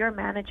your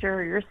manager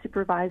or your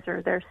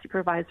supervisor, their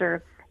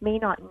supervisor may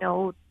not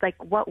know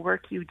what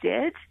work you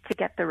did to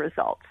get the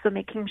results. So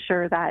making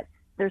sure that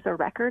there's a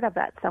record of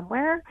that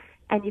somewhere,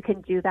 and you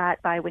can do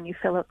that by when you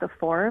fill out the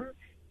form,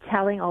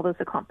 telling all those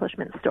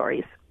accomplishment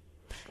stories.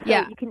 So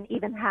yeah. You can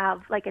even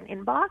have an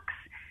inbox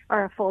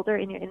or a folder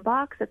in your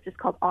inbox that's just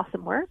called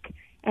Awesome Work.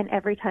 And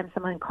every time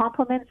someone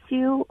compliments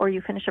you or you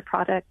finish a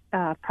project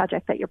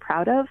that you're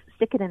proud of,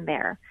 stick it in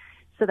there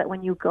so that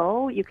when you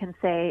go, you can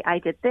say, I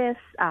did this,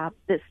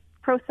 this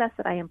process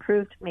that I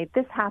improved made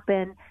this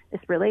happen, this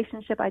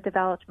relationship I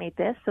developed made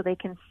this, so they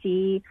can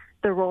see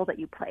the role that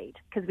you played.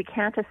 Because we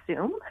can't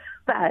assume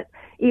that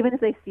even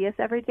if they see us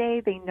every day,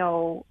 they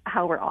know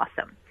how we're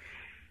awesome.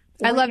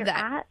 I when love you're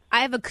that.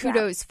 I have a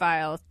kudos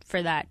file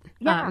for that,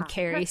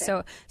 Carrie.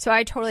 perfect. So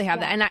I totally have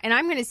that. And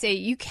I'm going to say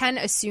you can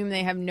assume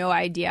they have no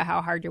idea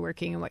how hard you're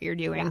working and what you're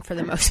doing for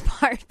the most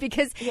part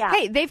because,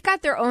 hey, they've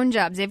got their own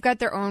jobs. They've got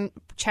their own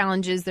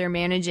challenges they're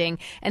managing,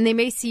 and they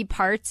may see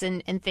parts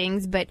and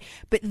things, but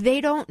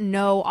they don't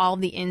know all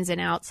the ins and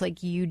outs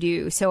like you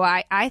do. So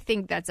I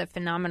think that's a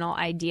phenomenal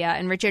idea.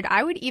 And Richard,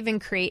 I would even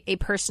create a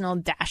personal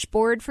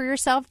dashboard for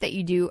yourself that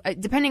you do,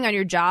 depending on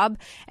your job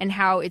and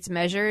how it's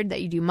measured,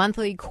 that you do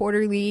monthly,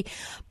 quarterly,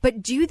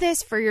 but do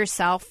this for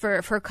yourself for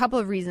a couple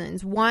of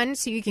reasons. One,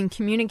 so you can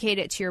communicate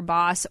it to your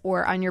boss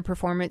or on your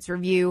performance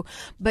review,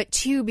 but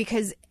two,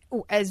 because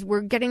as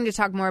we're getting to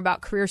talk more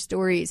about career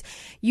stories,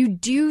 you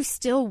do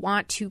still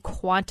want to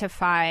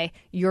quantify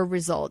your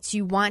results.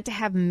 You want to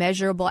have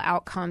measurable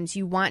outcomes.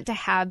 You want to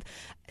have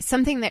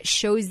something that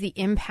shows the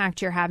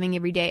impact you're having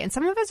every day. And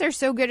some of us are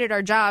so good at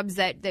our jobs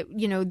that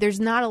you know,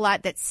 there's not a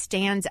lot that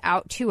stands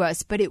out to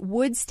us, but it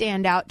would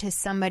stand out to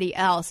somebody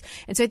else.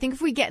 And so I think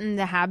if we get in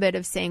the habit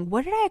of saying,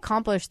 what did I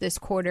accomplish this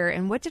quarter?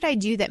 And what did I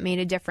do that made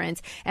a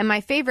difference? And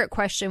my favorite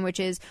question, which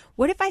is,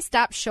 what if I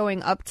stopped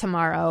showing up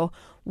tomorrow?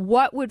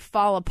 What would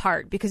fall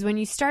apart? Because when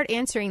you start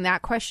answering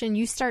that question,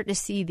 you start to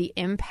see the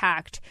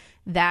impact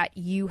that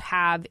you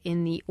have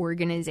in the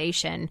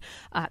organization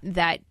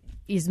that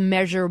is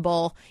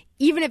measurable,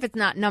 even if it's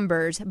not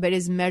numbers, but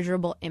is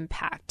measurable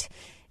impact.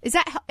 Is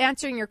that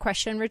answering your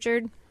question,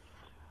 Richard?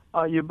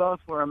 You both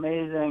were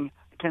amazing.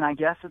 Can I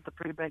guess at the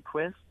pre-bake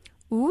quiz?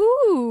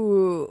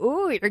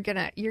 Ooh,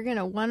 you're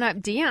gonna one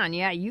up Dion.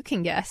 Yeah, you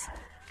can guess.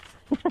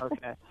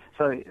 Okay.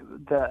 So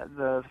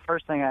the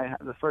first theory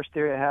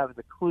I have,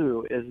 the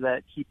clue, is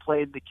that he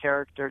played the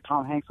character.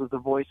 Tom Hanks was the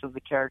voice of the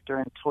character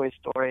in Toy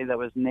Story that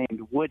was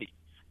named Woody.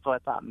 So I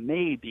thought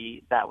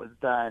maybe that was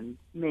done,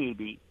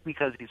 maybe,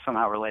 because he's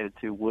somehow related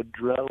to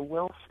Woodrow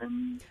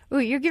Wilson. Ooh,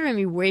 you're giving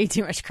me way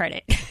too much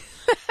credit.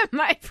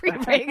 My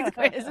pre-baked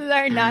quizzes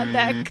are not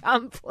that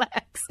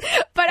complex.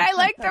 But I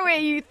like the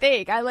way you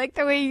think. I like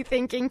the way you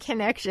think in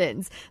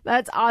connections.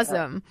 That's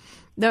awesome.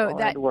 No,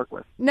 that to work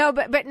with. No,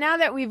 but now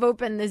that we've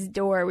opened this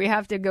door,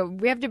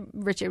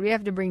 Richard, we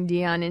have to bring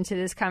Dion into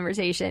this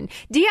conversation.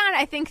 Dion,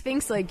 I think,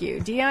 thinks like you.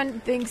 Dion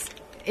thinks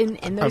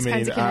in those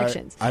kinds of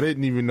connections. I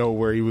didn't even know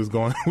where he was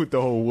going with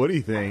the whole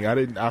Woody thing.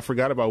 I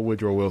forgot about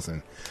Woodrow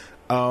Wilson.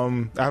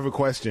 I have a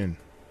question.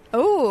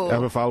 Oh. I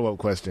have a follow-up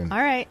question.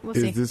 All right, we'll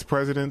see. Is this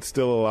president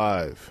still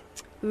alive?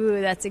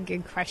 Ooh, that's a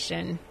good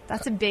question.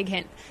 That's a big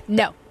hint.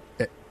 No.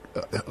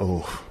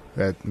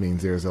 That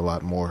means there's a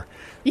lot more.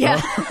 Yeah.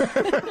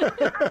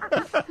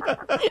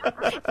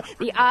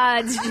 The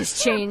odds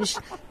just changed.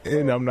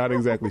 And I'm not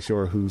exactly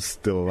sure who's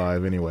still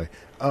alive anyway.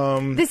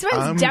 This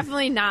one's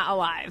definitely not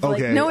alive.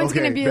 Okay, like, no one's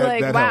going to be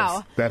that wow.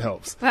 Helps. That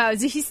helps. Wow,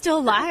 is he still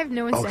alive?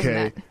 No one's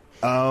saying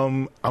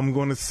that. I'm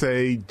going to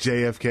say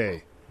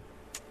JFK.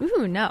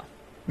 Ooh, no.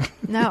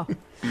 No.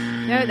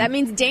 No, that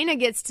means Dana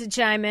gets to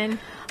chime in.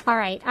 All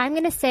right, I'm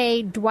going to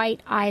say Dwight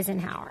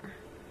Eisenhower.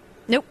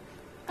 Nope.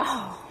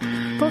 Oh,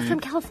 both from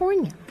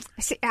California.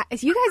 See,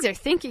 you guys are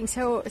thinking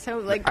so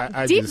like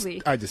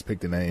deeply. I just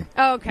picked a name.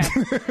 Oh, okay.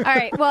 All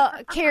right. Well,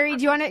 Carrie,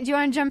 do you want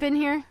to jump in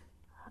here?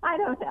 I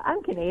don't know.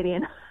 I'm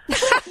Canadian.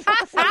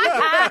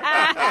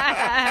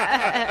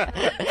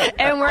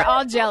 And we're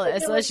all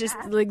jealous. Let's just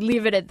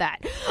leave it at that.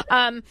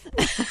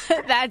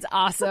 That's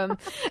awesome.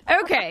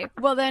 Okay,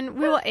 well then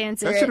we will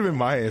answer. That should have been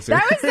my answer.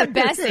 That was the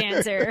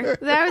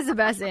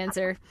best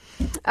answer.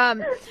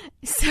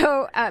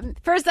 So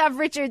first off,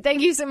 Richard,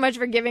 thank you so much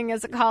for giving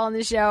us a call on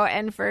the show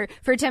and for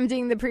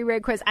attempting the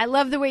pre-break quiz. I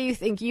love the way you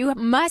think. You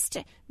must,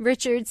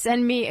 Richard,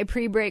 send me a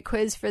pre-break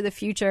quiz for the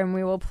future, and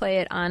we will play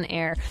it on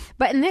air.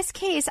 But in this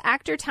case,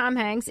 actor Tom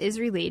Hanks is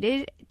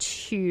related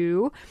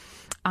to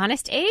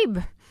Honest Abe.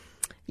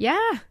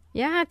 Yeah,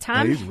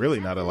 Tom. He's really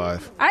not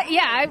alive.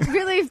 I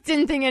really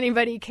didn't think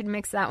anybody could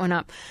mix that one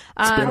up.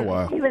 It's been a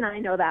while. Even I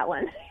know that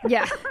one.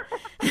 Yeah.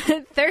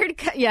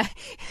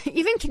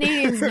 Even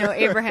Canadians know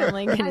Abraham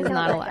Lincoln is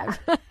not alive.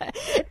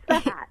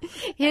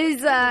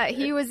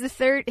 He was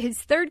his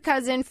third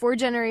cousin, 4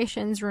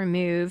 generations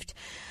removed,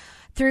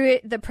 through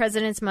the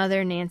president's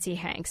mother, Nancy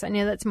Hanks. I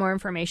know that's more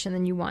information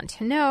than you want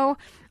to know,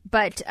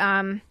 but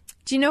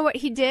do you know what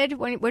he did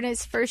when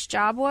his first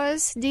job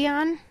was,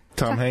 Dion?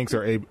 Tom Hanks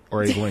or Abe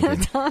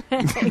Lincoln? Tom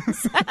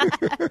Hanks.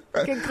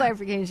 Good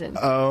clarification.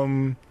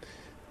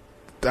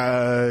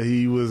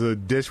 He was a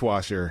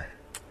dishwasher.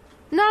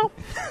 No,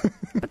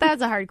 but that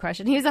was a hard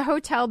question. He was a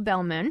hotel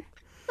bellman.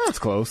 That's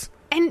close.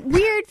 And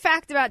weird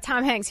fact about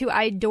Tom Hanks, who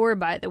I adore,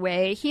 by the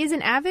way, he is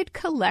an avid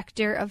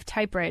collector of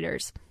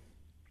typewriters.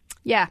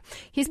 Yeah,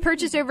 he's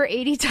purchased over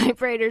 80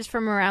 typewriters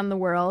from around the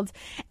world,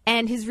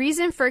 and his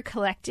reason for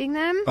collecting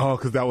them... Oh,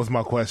 because that was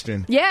my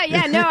question.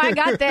 Yeah, no, I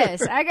got this.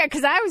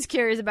 Because I was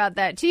curious about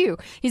that, too.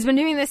 He's been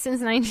doing this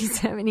since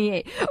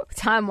 1978.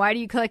 Tom, why do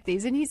you collect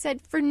these? And he said,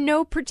 for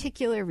no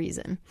particular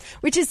reason,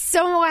 which is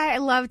so why I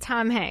love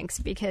Tom Hanks,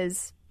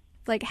 because,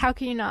 like, how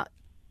can you not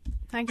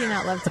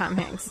love Tom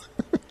Hanks?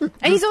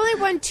 And he's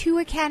only won 2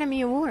 Academy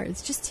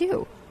Awards, just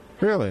 2.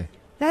 Really?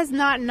 That's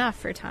not enough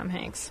for Tom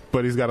Hanks.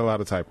 But he's got a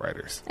lot of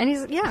typewriters. And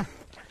he's, yeah.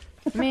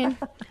 I mean,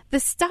 the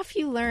stuff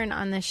you learn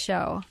on this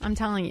show, I'm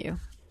telling you.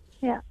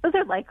 Yeah, those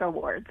are like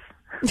awards.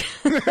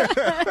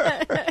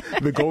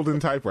 The golden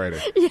typewriter.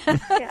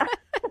 Yeah.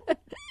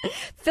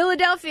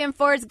 Philadelphia and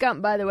Forrest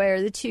Gump, by the way,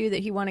 are the two that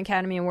he won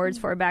Academy Awards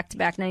for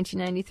back-to-back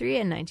 1993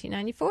 and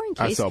 1994. In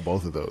case I saw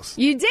both of those.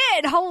 You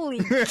did? Holy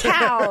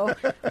cow.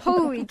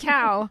 Holy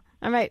cow.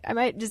 I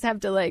might just have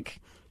to,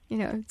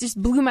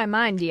 just blew my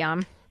mind,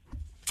 Dion.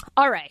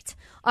 All right.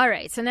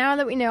 So now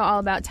that we know all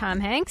about Tom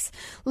Hanks,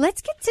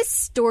 let's get to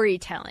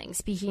storytelling.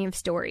 Speaking of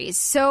stories.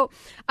 So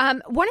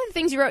one of the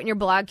things you wrote in your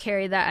blog,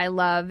 Carrie, that I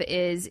love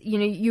is,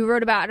 you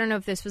wrote about, I don't know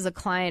if this was a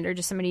client or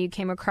just somebody you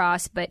came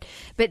across, but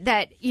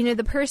that,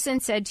 the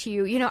person said to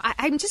you,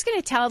 I'm just going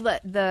to tell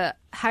the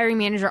hiring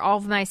manager all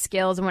of my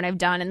skills and what I've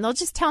done, and they'll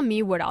just tell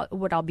me what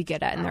I'll be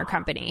good at in their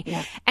company.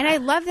 Yeah. And I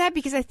love that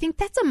because I think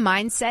that's a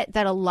mindset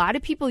that a lot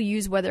of people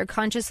use, whether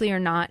consciously or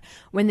not,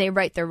 when they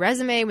write their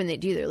resume, when they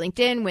do their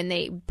LinkedIn, when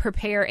they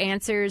prepare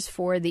answers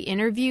for the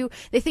interview.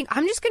 They think,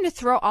 I'm just going to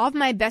throw all of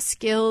my best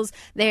skills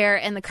there,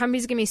 and the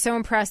company's going to be so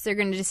impressed they're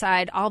going to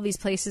decide all these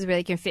places where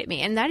they can fit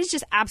me. And that is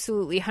just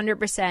absolutely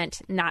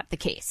 100% not the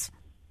case.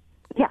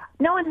 Yeah,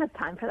 no one has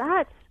time for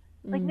that.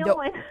 Like no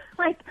one,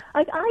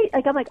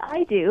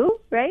 I do,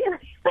 right?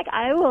 Like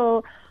I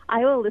will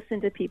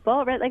listen to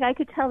people, right? Like I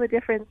could tell the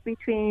difference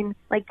between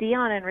like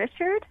Dion and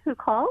Richard who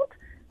called,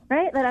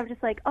 right? That I'm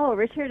just like, oh,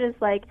 Richard is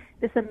like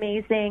this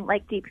amazing,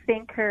 like deep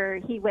thinker.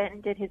 He went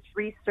and did his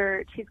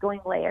research. He's going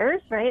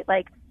layers, right?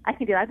 Like I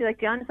can do that. I'd be like,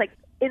 Dion just like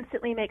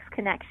instantly makes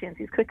connections.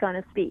 He's quick on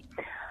his feet.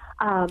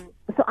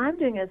 So I'm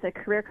doing it as a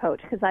career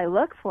coach because I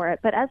look for it.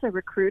 But as a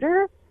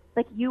recruiter,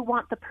 like you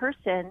want the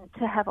person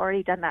to have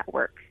already done that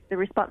work. The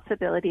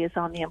responsibility is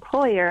on the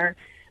employer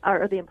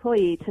or the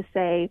employee to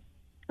say,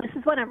 this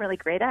is what I'm really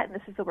great at and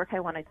this is the work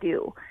I want to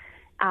do.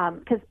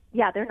 Because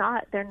the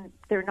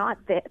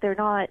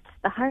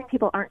hiring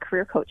people aren't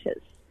career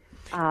coaches.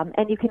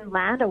 And you can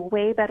land a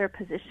way better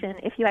position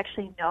if you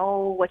actually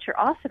know what you're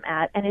awesome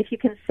at. And if you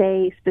can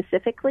say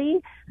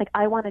specifically, like,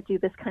 I want to do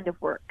this kind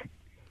of work.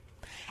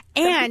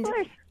 And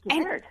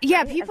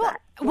people.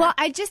 Well,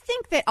 I just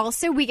think that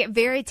also we get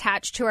very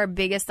attached to our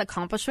biggest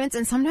accomplishments,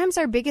 and sometimes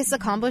our biggest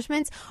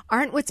accomplishments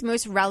aren't what's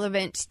most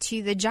relevant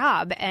to the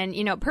job. And,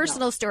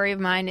 personal story of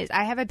mine is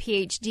I have a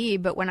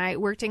PhD, but when I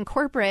worked in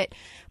corporate,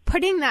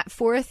 putting that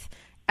forth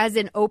as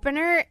an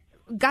opener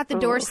got the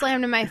door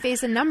slammed in my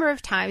face a number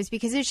of times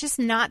because it's just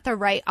not the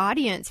right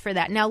audience for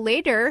that. Now,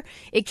 later,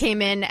 it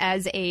came in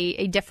as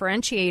a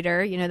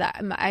differentiator,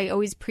 that I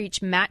always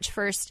preach match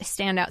first,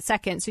 stand out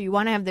second. So you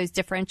want to have those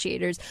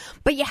differentiators,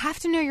 but you have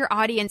to know your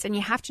audience and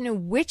you have to know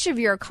which of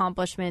your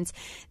accomplishments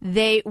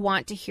they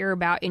want to hear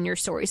about in your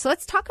story. So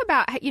let's talk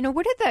about,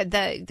 what are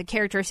the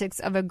characteristics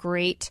of a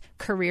great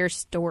career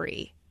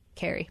story,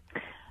 Carrie?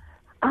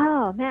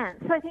 Oh, man.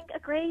 So I think a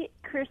great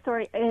career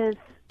story is,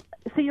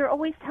 so you're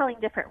always telling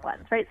different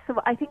ones, right? So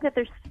I think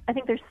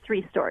there's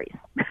three stories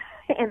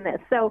in this.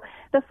 So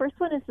the first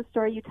one is the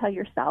story you tell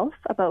yourself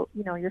about,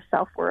 your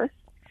self-worth.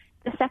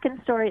 The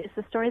second story is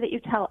the story that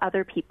you tell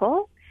other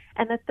people.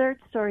 And the third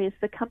story is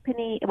the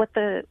company, what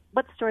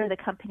story the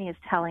company is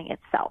telling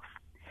itself.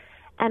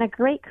 And a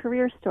great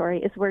career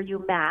story is where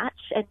you match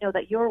and know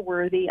that you're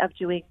worthy of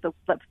doing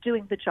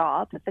the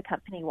job that the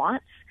company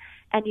wants.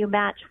 And you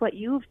match what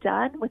you've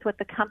done with what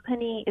the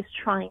company is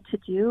trying to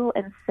do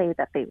and say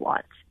that they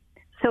want.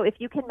 So if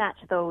you can match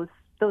those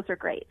are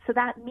great. So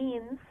that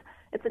means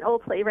it's an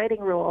old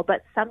playwriting rule,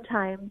 but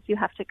sometimes you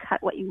have to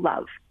cut what you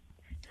love.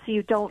 So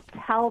you don't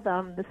tell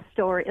them the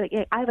story.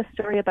 Like I have a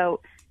story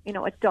about,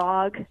 a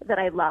dog that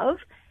I love,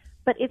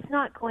 but it's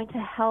not going to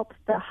help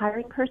the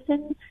hiring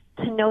person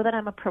to know that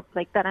I'm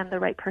that I'm the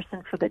right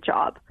person for the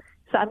job.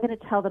 So I'm going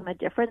to tell them a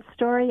different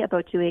story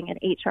about doing an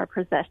HR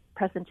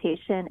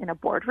presentation in a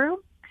boardroom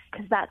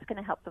because that's going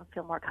to help them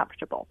feel more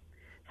comfortable.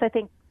 So I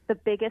think the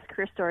biggest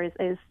career stories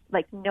is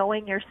like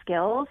knowing your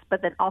skills,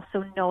 but then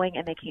also knowing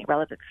and making it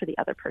relevant for the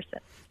other person.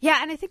 Yeah,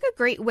 and I think a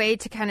great way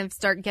to kind of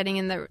start getting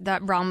in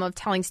that realm of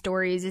telling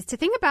stories is to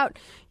think about,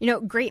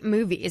 great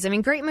movies. I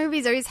mean, great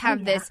movies always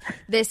have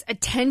this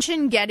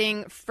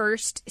attention-getting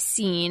first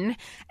scene,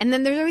 and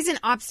then there's always an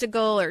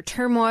obstacle or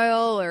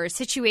turmoil or a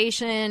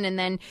situation, and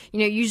then,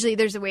 usually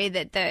there's a way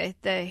that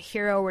the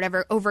hero or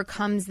whatever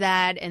overcomes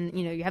that, and,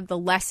 you have the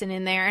lesson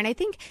in there. And I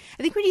think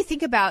when you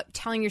think about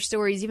telling your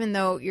stories, even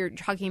though you're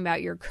talking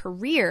about your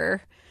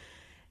career,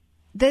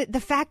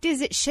 the fact is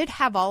it should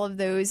have all of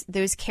those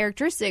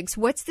characteristics.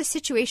 What's the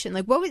situation?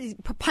 Like, what was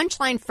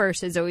punchline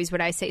first is always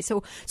what I say.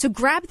 So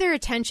grab their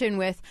attention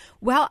with,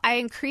 well, I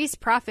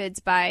increased profits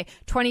by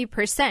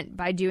 20%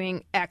 by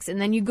doing X.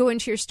 And then you go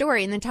into your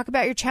story and then talk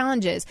about your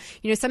challenges.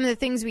 Some of the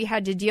things we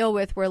had to deal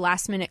with were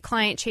last minute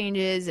client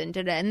changes and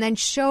then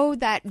show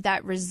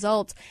that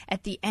result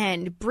at the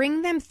end.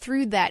 Bring them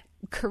through that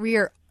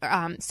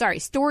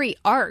story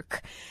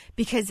arc,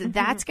 because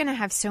that's going to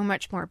have so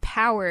much more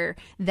power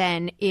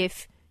than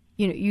if,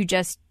 you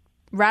just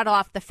rattle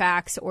off the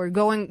facts or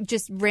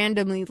just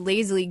randomly,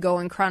 lazily go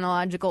in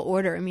chronological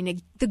order. I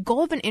mean, the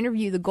goal of an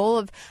interview, the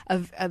goal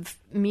of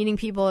meeting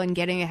people and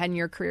getting ahead in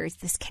your career is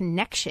this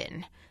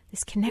connection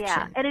this connection.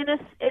 Yeah, and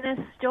in a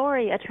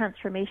story, a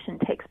transformation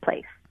takes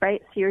place,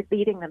 right? So you're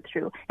leading them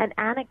through an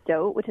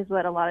anecdote, which is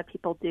what a lot of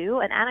people do.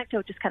 An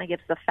anecdote just kind of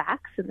gives the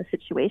facts and the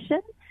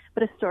situation,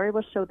 but a story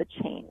will show the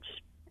change.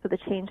 So the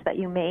change that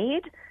you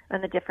made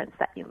and the difference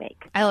that you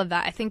make. I love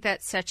that. I think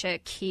that's such a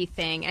key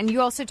thing. And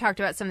you also talked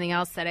about something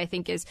else that I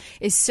think is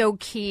so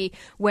key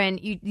when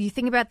you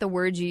think about the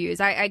words you use.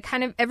 I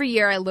kind of, every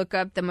year I look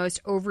up the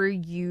most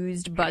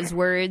overused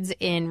buzzwords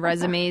in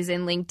resumes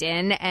in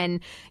LinkedIn.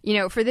 And, you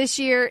know, for this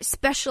year,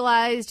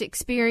 specialized,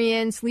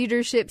 experienced,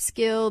 leadership,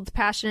 skilled,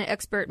 passionate,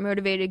 expert,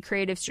 motivated,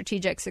 creative,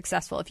 strategic,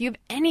 successful. If you have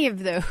any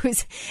of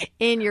those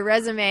in your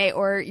resume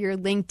or your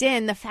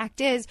LinkedIn, the fact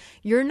is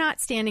you're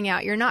not standing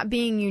out. You're not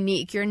being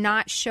unique. You're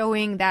not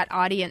showing that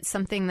audience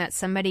something that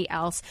somebody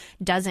else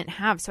doesn't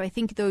have. So I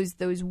think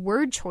those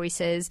word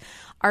choices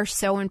are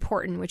so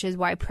important, which is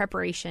why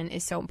preparation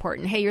is so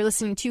important. Hey, you're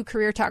listening to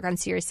Career Talk on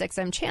Sirius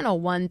XM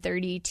channel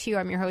 132.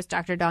 I'm your host,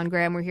 Dr. Dawn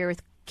Graham. We're here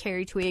with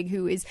Carrie Twig,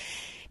 who is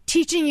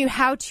teaching you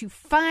how to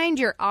find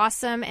your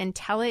awesome and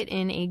tell it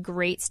in a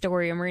great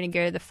story. And we're going to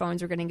go to the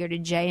phones. We're going to go to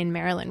Jay in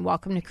Maryland.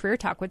 Welcome to Career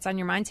Talk. What's on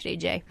your mind today,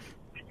 Jay?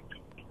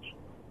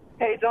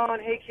 Hey, Dawn.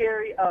 Hey,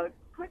 Carrie.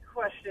 Quick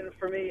question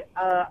for me.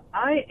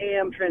 I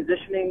am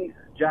transitioning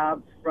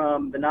jobs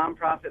from the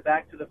nonprofit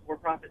back to the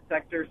for-profit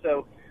sector.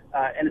 So,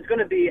 and it's going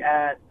to be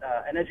at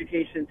an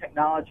education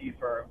technology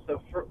firm.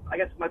 So, I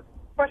guess my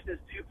question is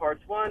two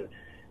parts. One,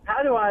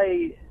 how do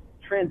I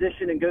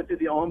transition and go through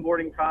the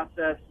onboarding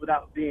process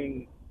without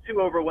being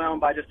too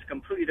overwhelmed by just a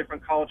completely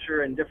different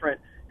culture and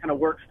different kind of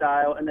work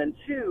style? And then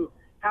two,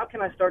 how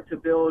can I start to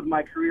build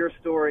my career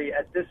story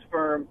at this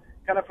firm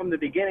kind of from the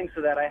beginning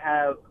so that I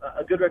have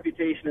a good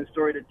reputation and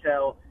story to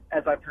tell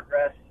as I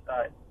progress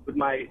in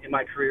my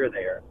career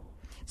there?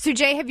 So,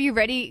 Jay, have you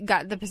already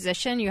got the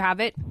position? You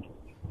have it?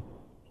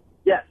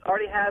 Yes,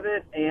 already have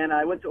it. And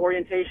I went to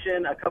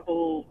orientation I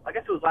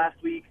guess it was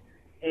last week,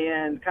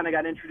 and kind of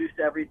got introduced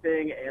to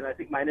everything. And I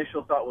think my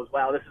initial thought was,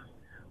 wow, this is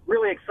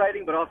really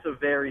exciting, but also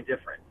very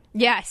different.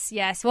 Yes.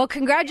 Well,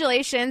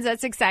 congratulations.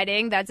 That's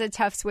exciting. That's a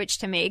tough switch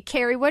to make.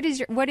 Carrie, what is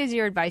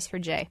your advice for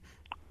Jay?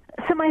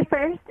 So my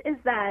first is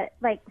that,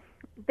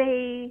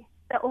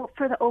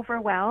 for the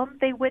overwhelm,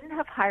 they wouldn't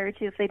have hired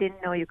you if they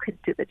didn't know you could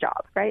do the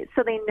job, right?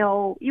 So they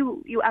know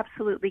you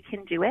absolutely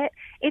can do it.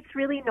 It's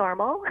really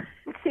normal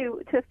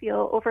to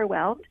feel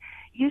overwhelmed.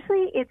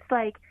 Usually it's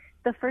like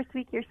the first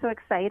week you're so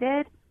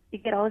excited, you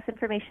get all this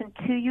information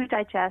to you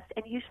digest,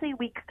 and usually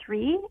week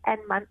 3 and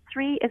month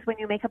 3 is when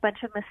you make a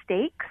bunch of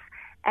mistakes.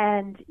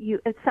 And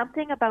it's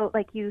something about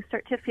you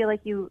start to feel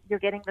like you're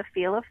getting the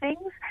feel of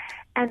things,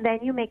 and then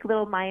you make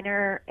little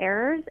minor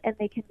errors, and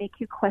they can make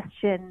you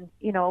question,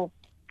 your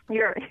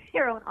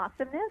own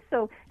awesomeness.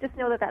 So just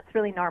know that that's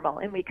really normal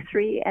in week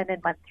 3 and in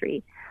month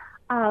 3.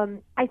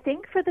 I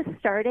think for the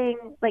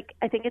starting,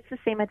 I think it's the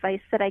same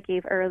advice that I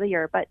gave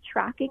earlier, but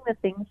tracking the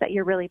things that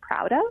you're really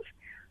proud of,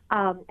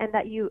 and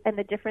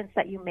the difference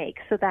that you make,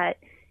 so that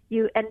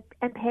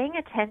and paying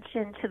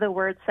attention to the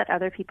words that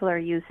other people are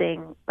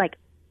using,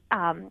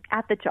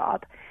 at the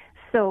job.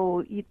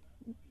 So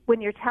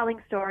when you're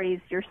telling stories,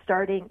 you're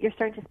starting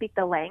to speak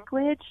the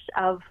language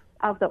of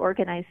the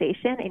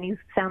organization, and you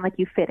sound like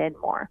you fit in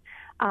more.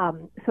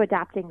 So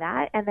adapting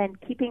that, and then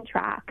keeping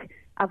track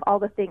of all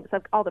the things,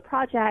 of all the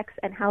projects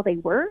and how they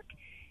work,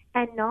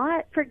 and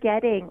not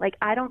forgetting.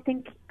 I don't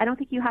think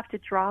you have to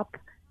drop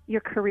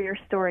your career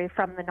story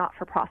from the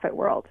not-for-profit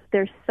world.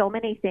 There's so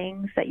many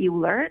things that you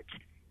learned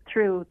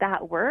through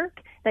that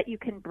work that you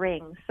can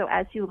bring. So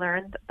as you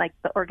learn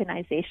the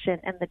organization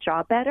and the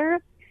job better,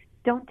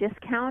 don't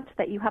discount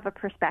that you have a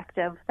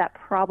perspective that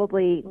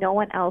probably no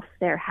one else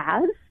there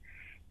has,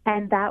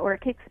 and that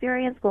work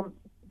experience can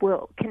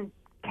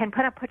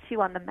kind of put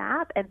you on the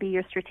map and be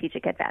your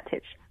strategic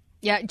advantage.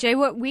 Yeah, Jay,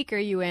 what week are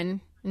you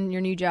in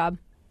your new job?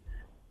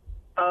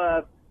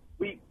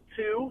 Week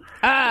 2.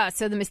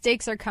 So the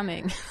mistakes are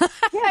coming. Have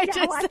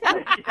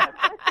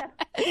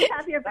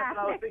your back. That's what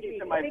I was thinking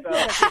to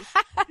myself.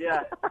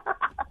 Yeah.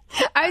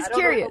 I was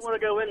curious. I don't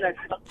want to go in next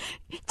month.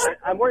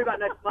 I'm worried about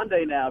next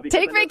Monday now.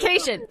 Take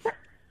vacation.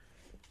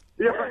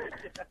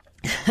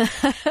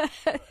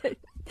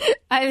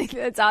 I think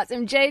that's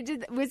awesome. Jay,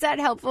 was that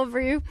helpful for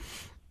you?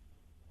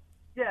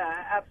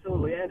 Yeah,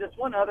 absolutely. And just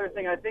one other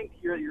thing, I think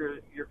your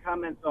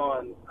comments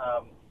on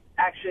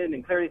action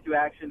and clarity through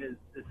action is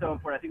so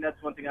important. I think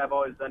that's one thing I've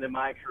always done in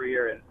my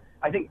career. And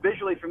I think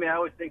visually for me, I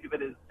always think of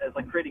it as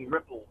creating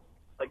ripples.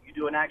 You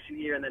do an action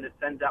here, and then it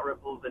sends out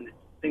ripples, and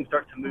things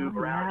start to move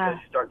around as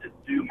you start to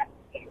do.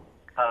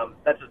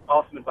 That's just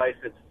awesome advice.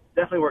 It's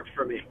definitely works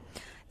for me.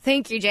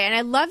 Thank you, Jay. And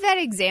I love that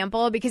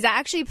example because that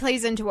actually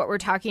plays into what we're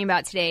talking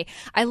about today.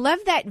 I love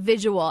that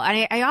visual.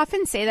 And I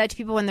often say that to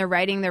people when they're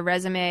writing their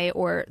resume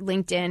or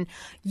LinkedIn.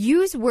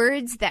 Use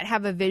words that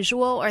have a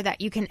visual or that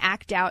you can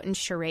act out in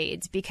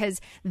charades, because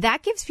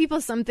that gives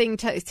people something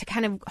to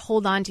kind of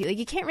hold on to.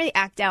 You can't really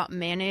act out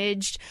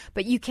managed,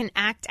 but you can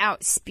act out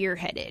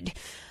spearheaded.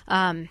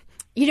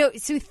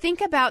 So think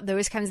about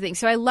those kinds of things.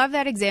 So I love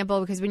that example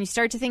because when you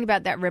start to think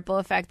about that ripple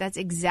effect, that's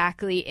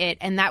exactly it.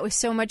 And that was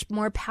so much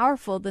more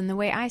powerful than the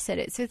way I said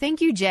it. So thank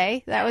you,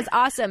 Jay. That was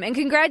awesome. And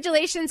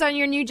congratulations on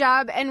your new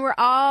job. And we're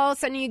all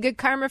sending you good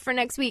karma for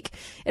next week.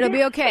 It'll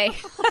be okay.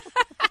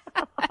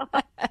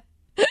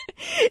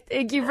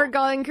 Thank you for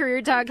calling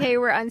Career Talk. Hey,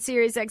 we're on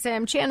Sirius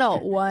XM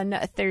channel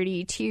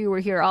 132. We're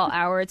here all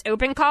hour. It's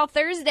open call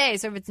Thursday.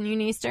 So if it's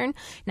noon Eastern,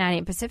 9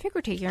 a.m. Pacific,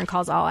 we're taking your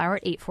calls all hour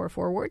at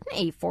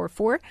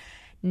 844-WARDEN,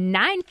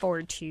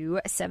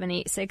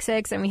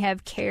 844-942-7866. And we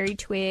have Carrie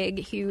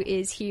Twig, who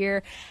is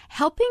here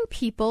helping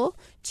people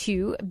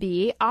to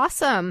be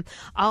awesome.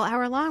 All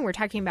hour long, we're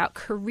talking about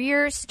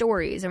career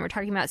stories and we're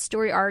talking about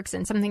story arcs.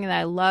 And something that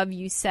I love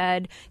you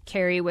said,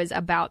 Carrie, was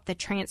about the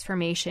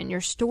transformation. Your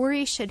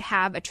story should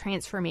have a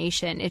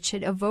transformation. It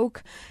should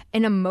evoke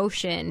an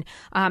emotion,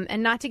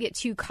 and not to get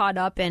too caught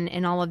up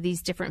in all of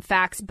these different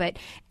facts, but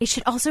it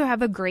should also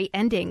have a great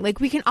ending. Like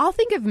we can all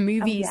think of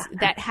movies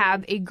that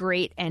have a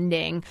great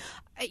ending.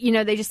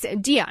 They just say,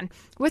 Dion,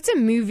 what's a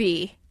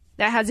movie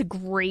that has a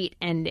great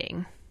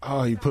ending?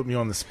 Oh, you put me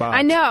on the spot.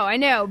 I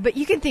know, but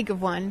you can think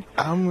of one.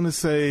 I'm going to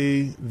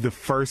say the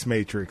first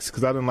Matrix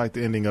because I didn't like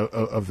the ending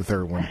of the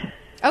third one.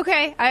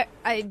 Okay,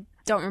 I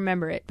don't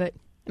remember it, but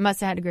it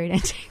must have had a great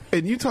ending.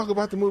 And you talk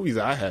about the movies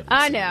I haven't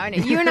I seen. know.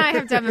 You and I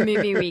have to have a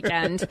movie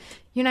weekend.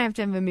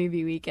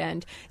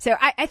 So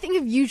I think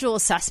of Usual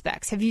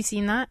Suspects. Have you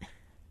seen that?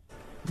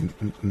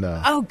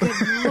 No. Oh, good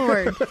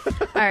Lord.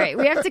 All right.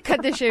 We have to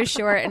cut the show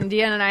short, and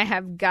Deanna and I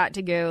have got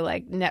to go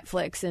like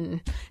Netflix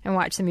and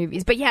watch the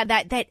movies. But yeah,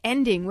 that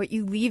ending, what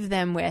you leave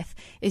them with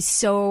is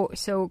so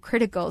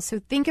critical. So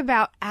think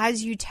about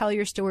as you tell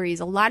your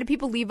stories. A lot of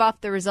people leave off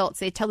the results.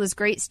 They tell this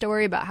great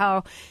story about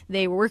how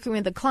they were working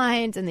with the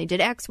clients and they did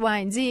X, Y,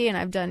 and Z. And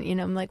I've done,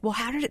 I'm like, well,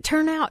 how did it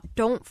turn out?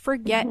 Don't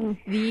forget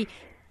the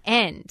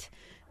end.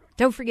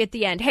 Don't forget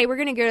the end. Hey, we're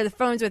going to go to the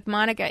phones with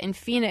Monica in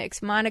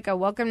Phoenix. Monica,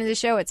 welcome to the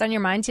show. What's on your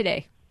mind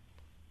today?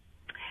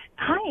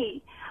 Hi.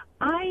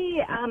 I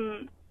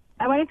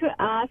wanted to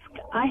ask,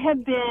 I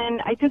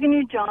took a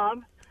new job.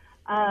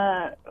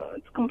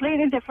 It's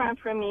completely different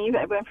from me.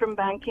 I went from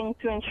banking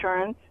to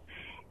insurance.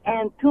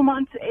 And 2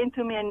 months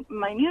into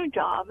my new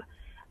job,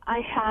 I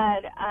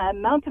had a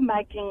mountain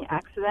biking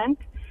accident.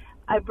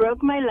 I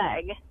broke my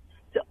leg.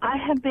 So I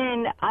have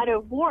been out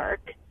of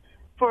work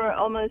for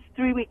almost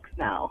 3 weeks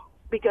now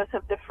because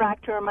of the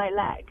fracture of my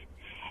leg.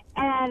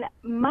 And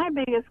my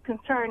biggest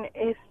concern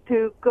is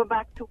to go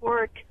back to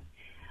work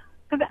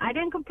because I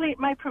didn't complete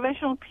my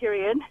provisional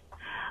period,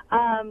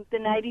 the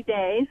 90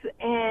 days,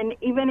 and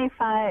even if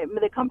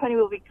the company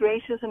will be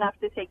gracious enough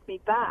to take me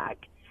back,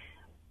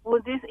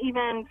 will this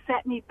even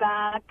set me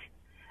back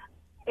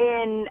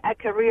in a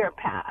career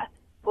path?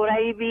 Would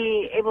I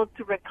be able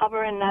to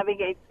recover and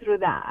navigate through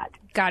that?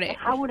 Got it.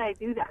 How would I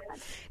do that?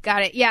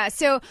 Got it. Yeah.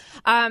 So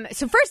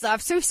first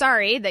off, so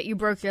sorry that you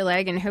broke your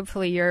leg, and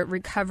hopefully you're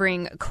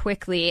recovering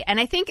quickly. And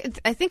I think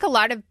a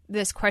lot of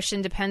this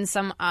question depends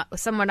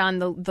somewhat on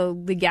the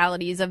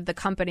legalities of the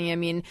company. I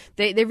mean,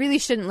 they really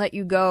shouldn't let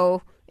you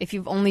go if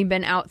you've only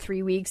been out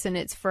 3 weeks and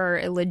it's for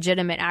a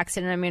legitimate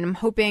accident. I mean, I'm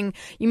hoping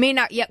you may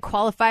not yet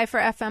qualify for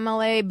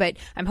FMLA, but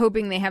I'm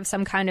hoping they have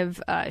some kind of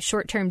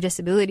short-term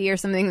disability or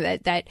something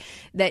that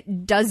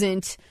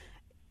doesn't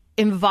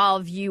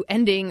involve you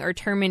ending or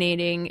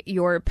terminating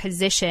your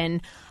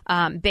position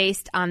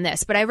based on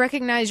this. But I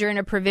recognize you're in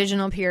a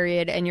provisional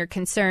period and you're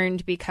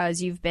concerned because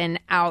you've been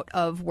out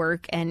of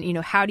work, and,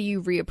 how do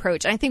you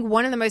reapproach? And I think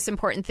one of the most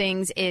important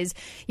things is,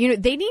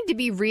 they need to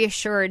be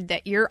reassured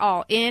that you're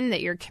all in,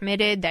 that you're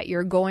committed, that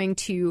you're going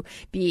to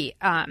be,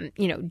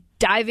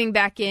 diving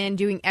back in,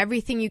 doing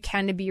everything you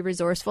can to be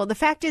resourceful. The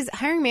fact is,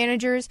 hiring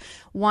managers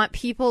want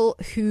people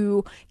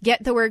who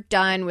get the work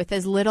done with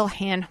as little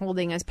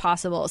hand-holding as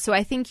possible. So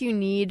I think you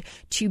need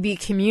to be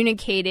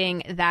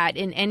communicating that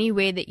in any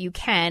way that you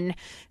can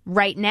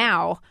right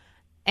now.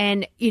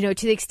 And, to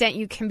the extent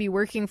you can be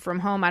working from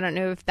home, I don't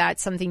know if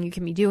that's something you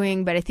can be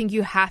doing, but I think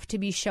you have to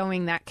be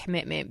showing that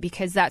commitment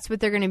because that's what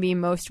they're going to be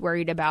most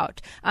worried about.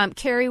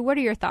 Carrie, what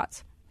are your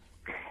thoughts?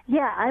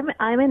 Yeah,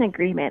 I'm in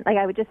agreement. Like,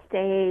 I would just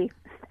stay.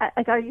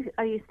 Like, are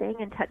you staying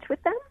in touch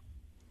with them?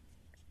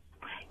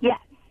 Yes.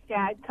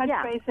 Yeah, I touch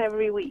base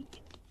every week.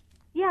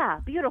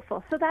 Yeah,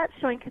 beautiful. So that's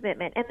showing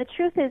commitment. And the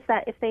truth is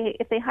that if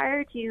they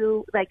hired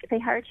you,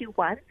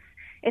 once,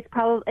 it's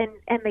probably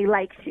and they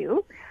liked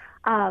you,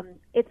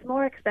 it's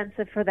more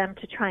expensive for them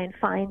to try and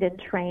find and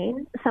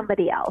train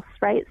somebody else,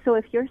 right? So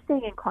if you're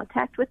staying in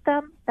contact with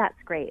them,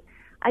 that's great.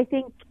 I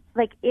think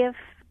like if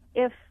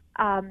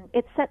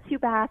it sets you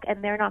back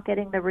and they're not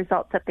getting the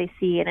results that they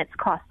see and it's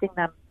costing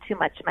them too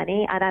much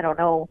money, and I don't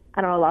know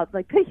laws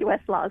like the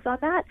U.S. laws on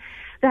that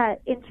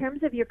in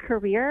terms of your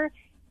career,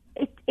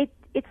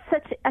 it's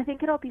such, I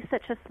think it'll be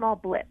such a small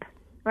blip,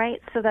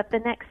 right? So that the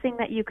next thing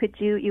that you could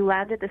do, you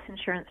landed this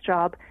insurance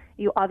job,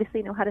 you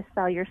obviously know how to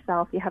sell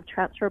yourself, you have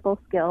transferable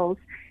skills,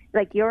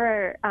 like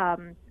you're,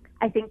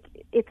 I think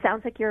it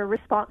sounds like you're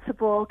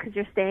responsible because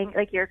you're staying,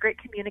 like you're a great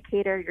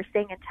communicator, you're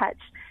staying in touch.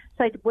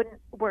 So I wouldn't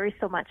worry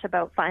so much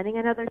about finding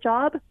another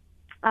job.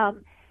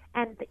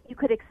 and you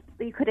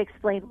could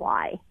explain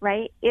why,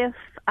 right? If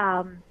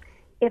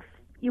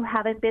you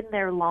haven't been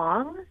there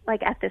long,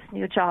 like at this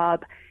new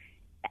job,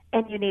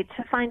 and you need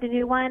to find a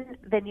new one,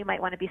 then you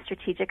might want to be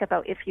strategic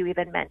about if you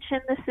even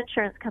mention this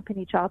insurance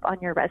company job on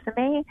your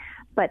resume.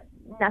 But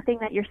nothing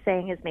that you're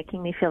saying is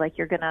making me feel like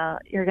you're gonna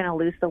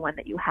lose the one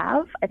that you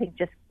have. I think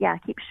just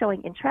keep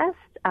showing interest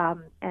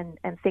and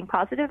staying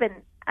positive.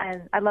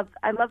 And I love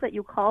that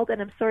you called,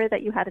 and I'm sorry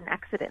that you had an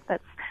accident.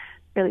 That's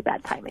really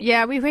bad timing.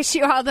 Yeah, we wish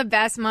you all the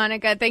best,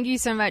 Monica. Thank you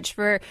so much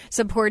for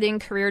supporting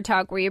Career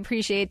Talk. We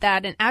appreciate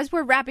that. And as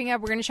we're wrapping up,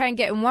 we're going to try and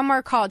get in one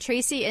more call.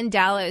 Tracy in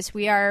Dallas,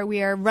 we are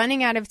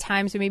running out of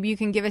time, so maybe you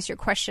can give us your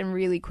question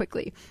really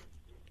quickly.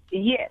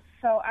 Yes.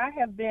 So I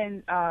have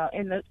been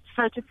in the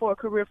searching for a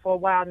career for a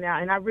while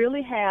now, and I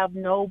really have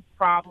no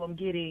problem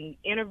getting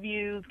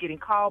interviews, getting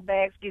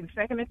callbacks, getting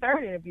second and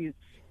third interviews.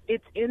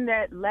 It's in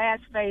that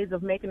last phase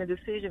of making a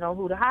decision on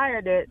who to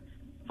hire that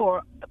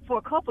for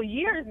a couple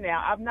years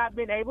now, I've not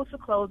been able to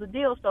close a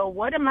deal. So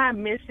what am I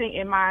missing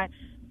in my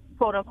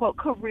quote-unquote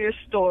career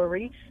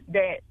story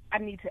that I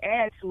need to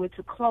add to it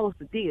to close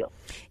the deal?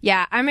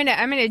 Yeah, I'm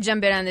gonna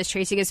jump in on this,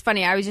 Tracy. It's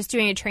funny. I was just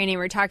doing a training.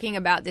 We're talking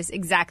about this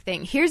exact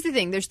thing. Here's the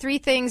thing. There's 3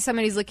 things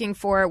somebody's looking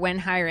for when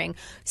hiring: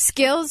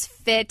 skills,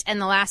 fit,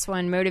 and the last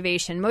one,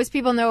 motivation. Most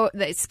people know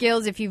that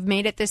skills, if you've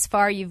made it this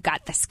far, you've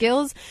got the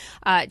skills.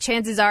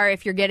 Chances are,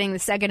 if you're getting the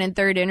second and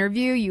third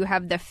interview, you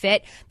have the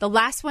fit. The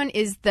last one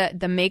is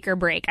the make or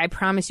break. I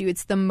promise you,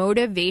 it's the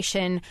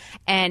motivation.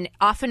 And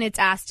often it's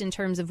asked in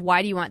terms of,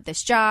 why do you want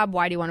this job?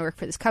 Why do you want to work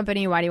for this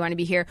company? Why do you want to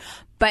be here?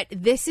 But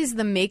this is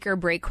the make or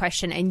break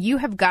question, and you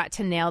have got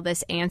to nail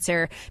this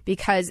answer,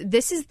 because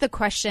this is the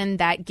question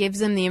that gives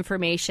them the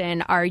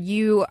information. Are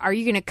you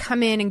going to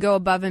come in and go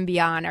above and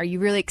beyond? Are you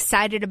really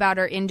excited about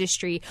our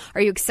industry?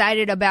 Are you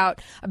excited about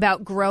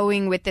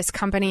growing with this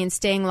company and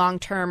staying long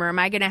term? Or am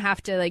I going to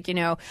have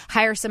to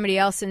hire somebody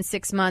else in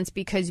 6 months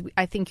because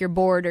I think you're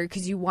bored or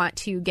because you want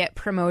to get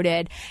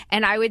promoted?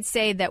 And I would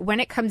say that when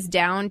it comes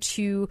down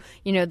to,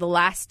 the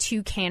last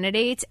 2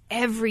 candidates,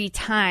 every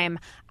time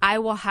I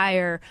will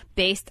hire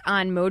based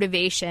on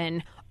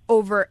motivation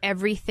over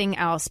everything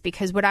else,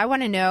 because what I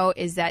want to know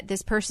is that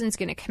this person's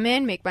going to come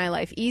in, make my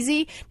life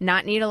easy,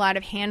 not need a lot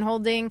of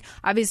hand-holding,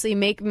 obviously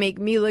make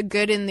me look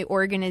good in the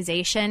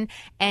organization,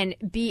 and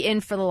be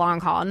in for the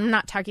long haul. And I'm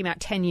not talking about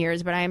 10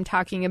 years, but I am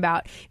talking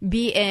about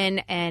be in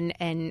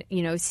and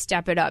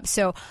step it up.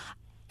 So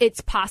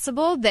it's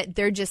possible that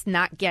they're just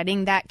not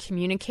getting that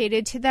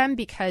communicated to them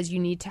because you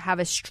need to have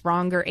a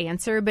stronger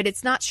answer, but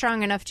it's not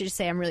strong enough to just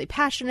say, I'm really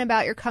passionate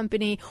about your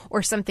company,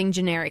 or something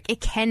generic. It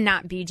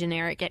cannot be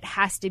generic. It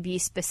has to be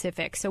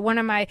specific. So one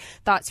of my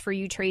thoughts for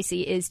you,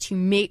 Tracy, is to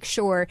make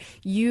sure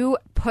you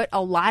put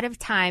a lot of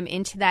time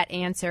into that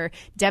answer,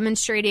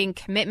 demonstrating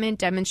commitment,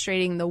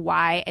 demonstrating the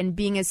why, and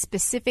being as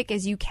specific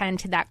as you can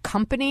to that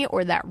company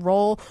or that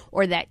role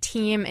or that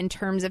team in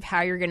terms of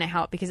how you're going to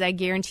help, because I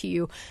guarantee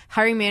you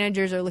hiring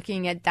managers are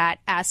looking at that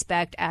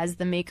aspect as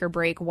the make or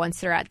break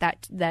once they're at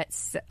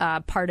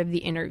that part of the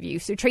interview.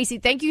 So Tracy,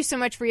 thank you so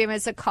much for giving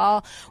us a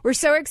call. We're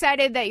so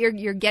excited that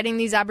you're getting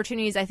these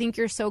opportunities. I think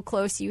you're so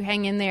close. You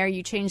hang in there,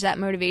 you change that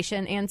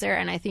motivation answer,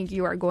 and I think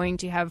you are going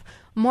to have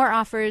more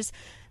offers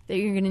that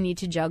you're going to need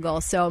to juggle.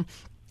 So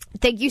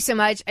thank you so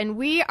much. And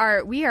we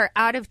are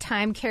out of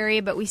time, Carrie,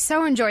 but we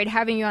so enjoyed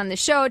having you on the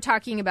show,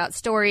 talking about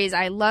stories.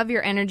 I love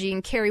your energy.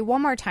 And Carrie,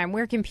 one more time,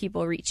 where can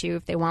people reach you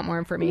if they want more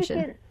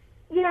information?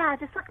 Yeah,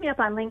 just look me up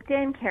on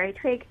LinkedIn, Carrie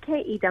Twigg,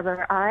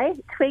 K-E-R-R-I,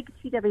 Twigg,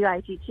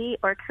 T-W-I-G-G,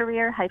 or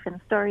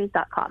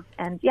career-stories.com.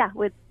 And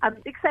I'm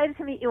excited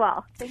to meet you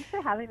all. Thanks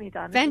for having me,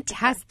 Dawn.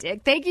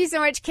 Fantastic. Thank you so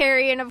much,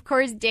 Carrie. And of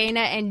course, Dana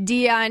and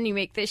Dion, you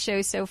make this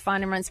show so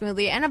fun and run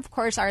smoothly. And of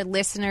course, our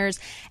listeners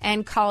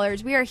and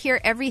callers. We are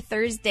here every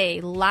Thursday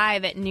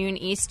live at noon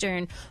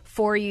Eastern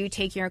for you,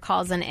 taking your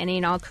calls on any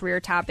and all career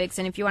topics.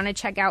 And if you want to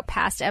check out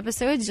past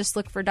episodes, just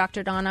look for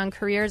Dr. Dawn on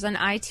Careers on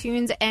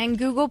iTunes and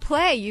Google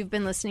Play. You've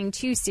been listening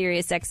to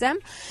SiriusXM,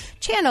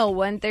 channel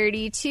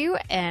 132,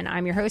 and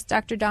I'm your host,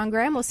 Dr. Dawn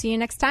Graham. We'll see you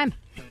next time.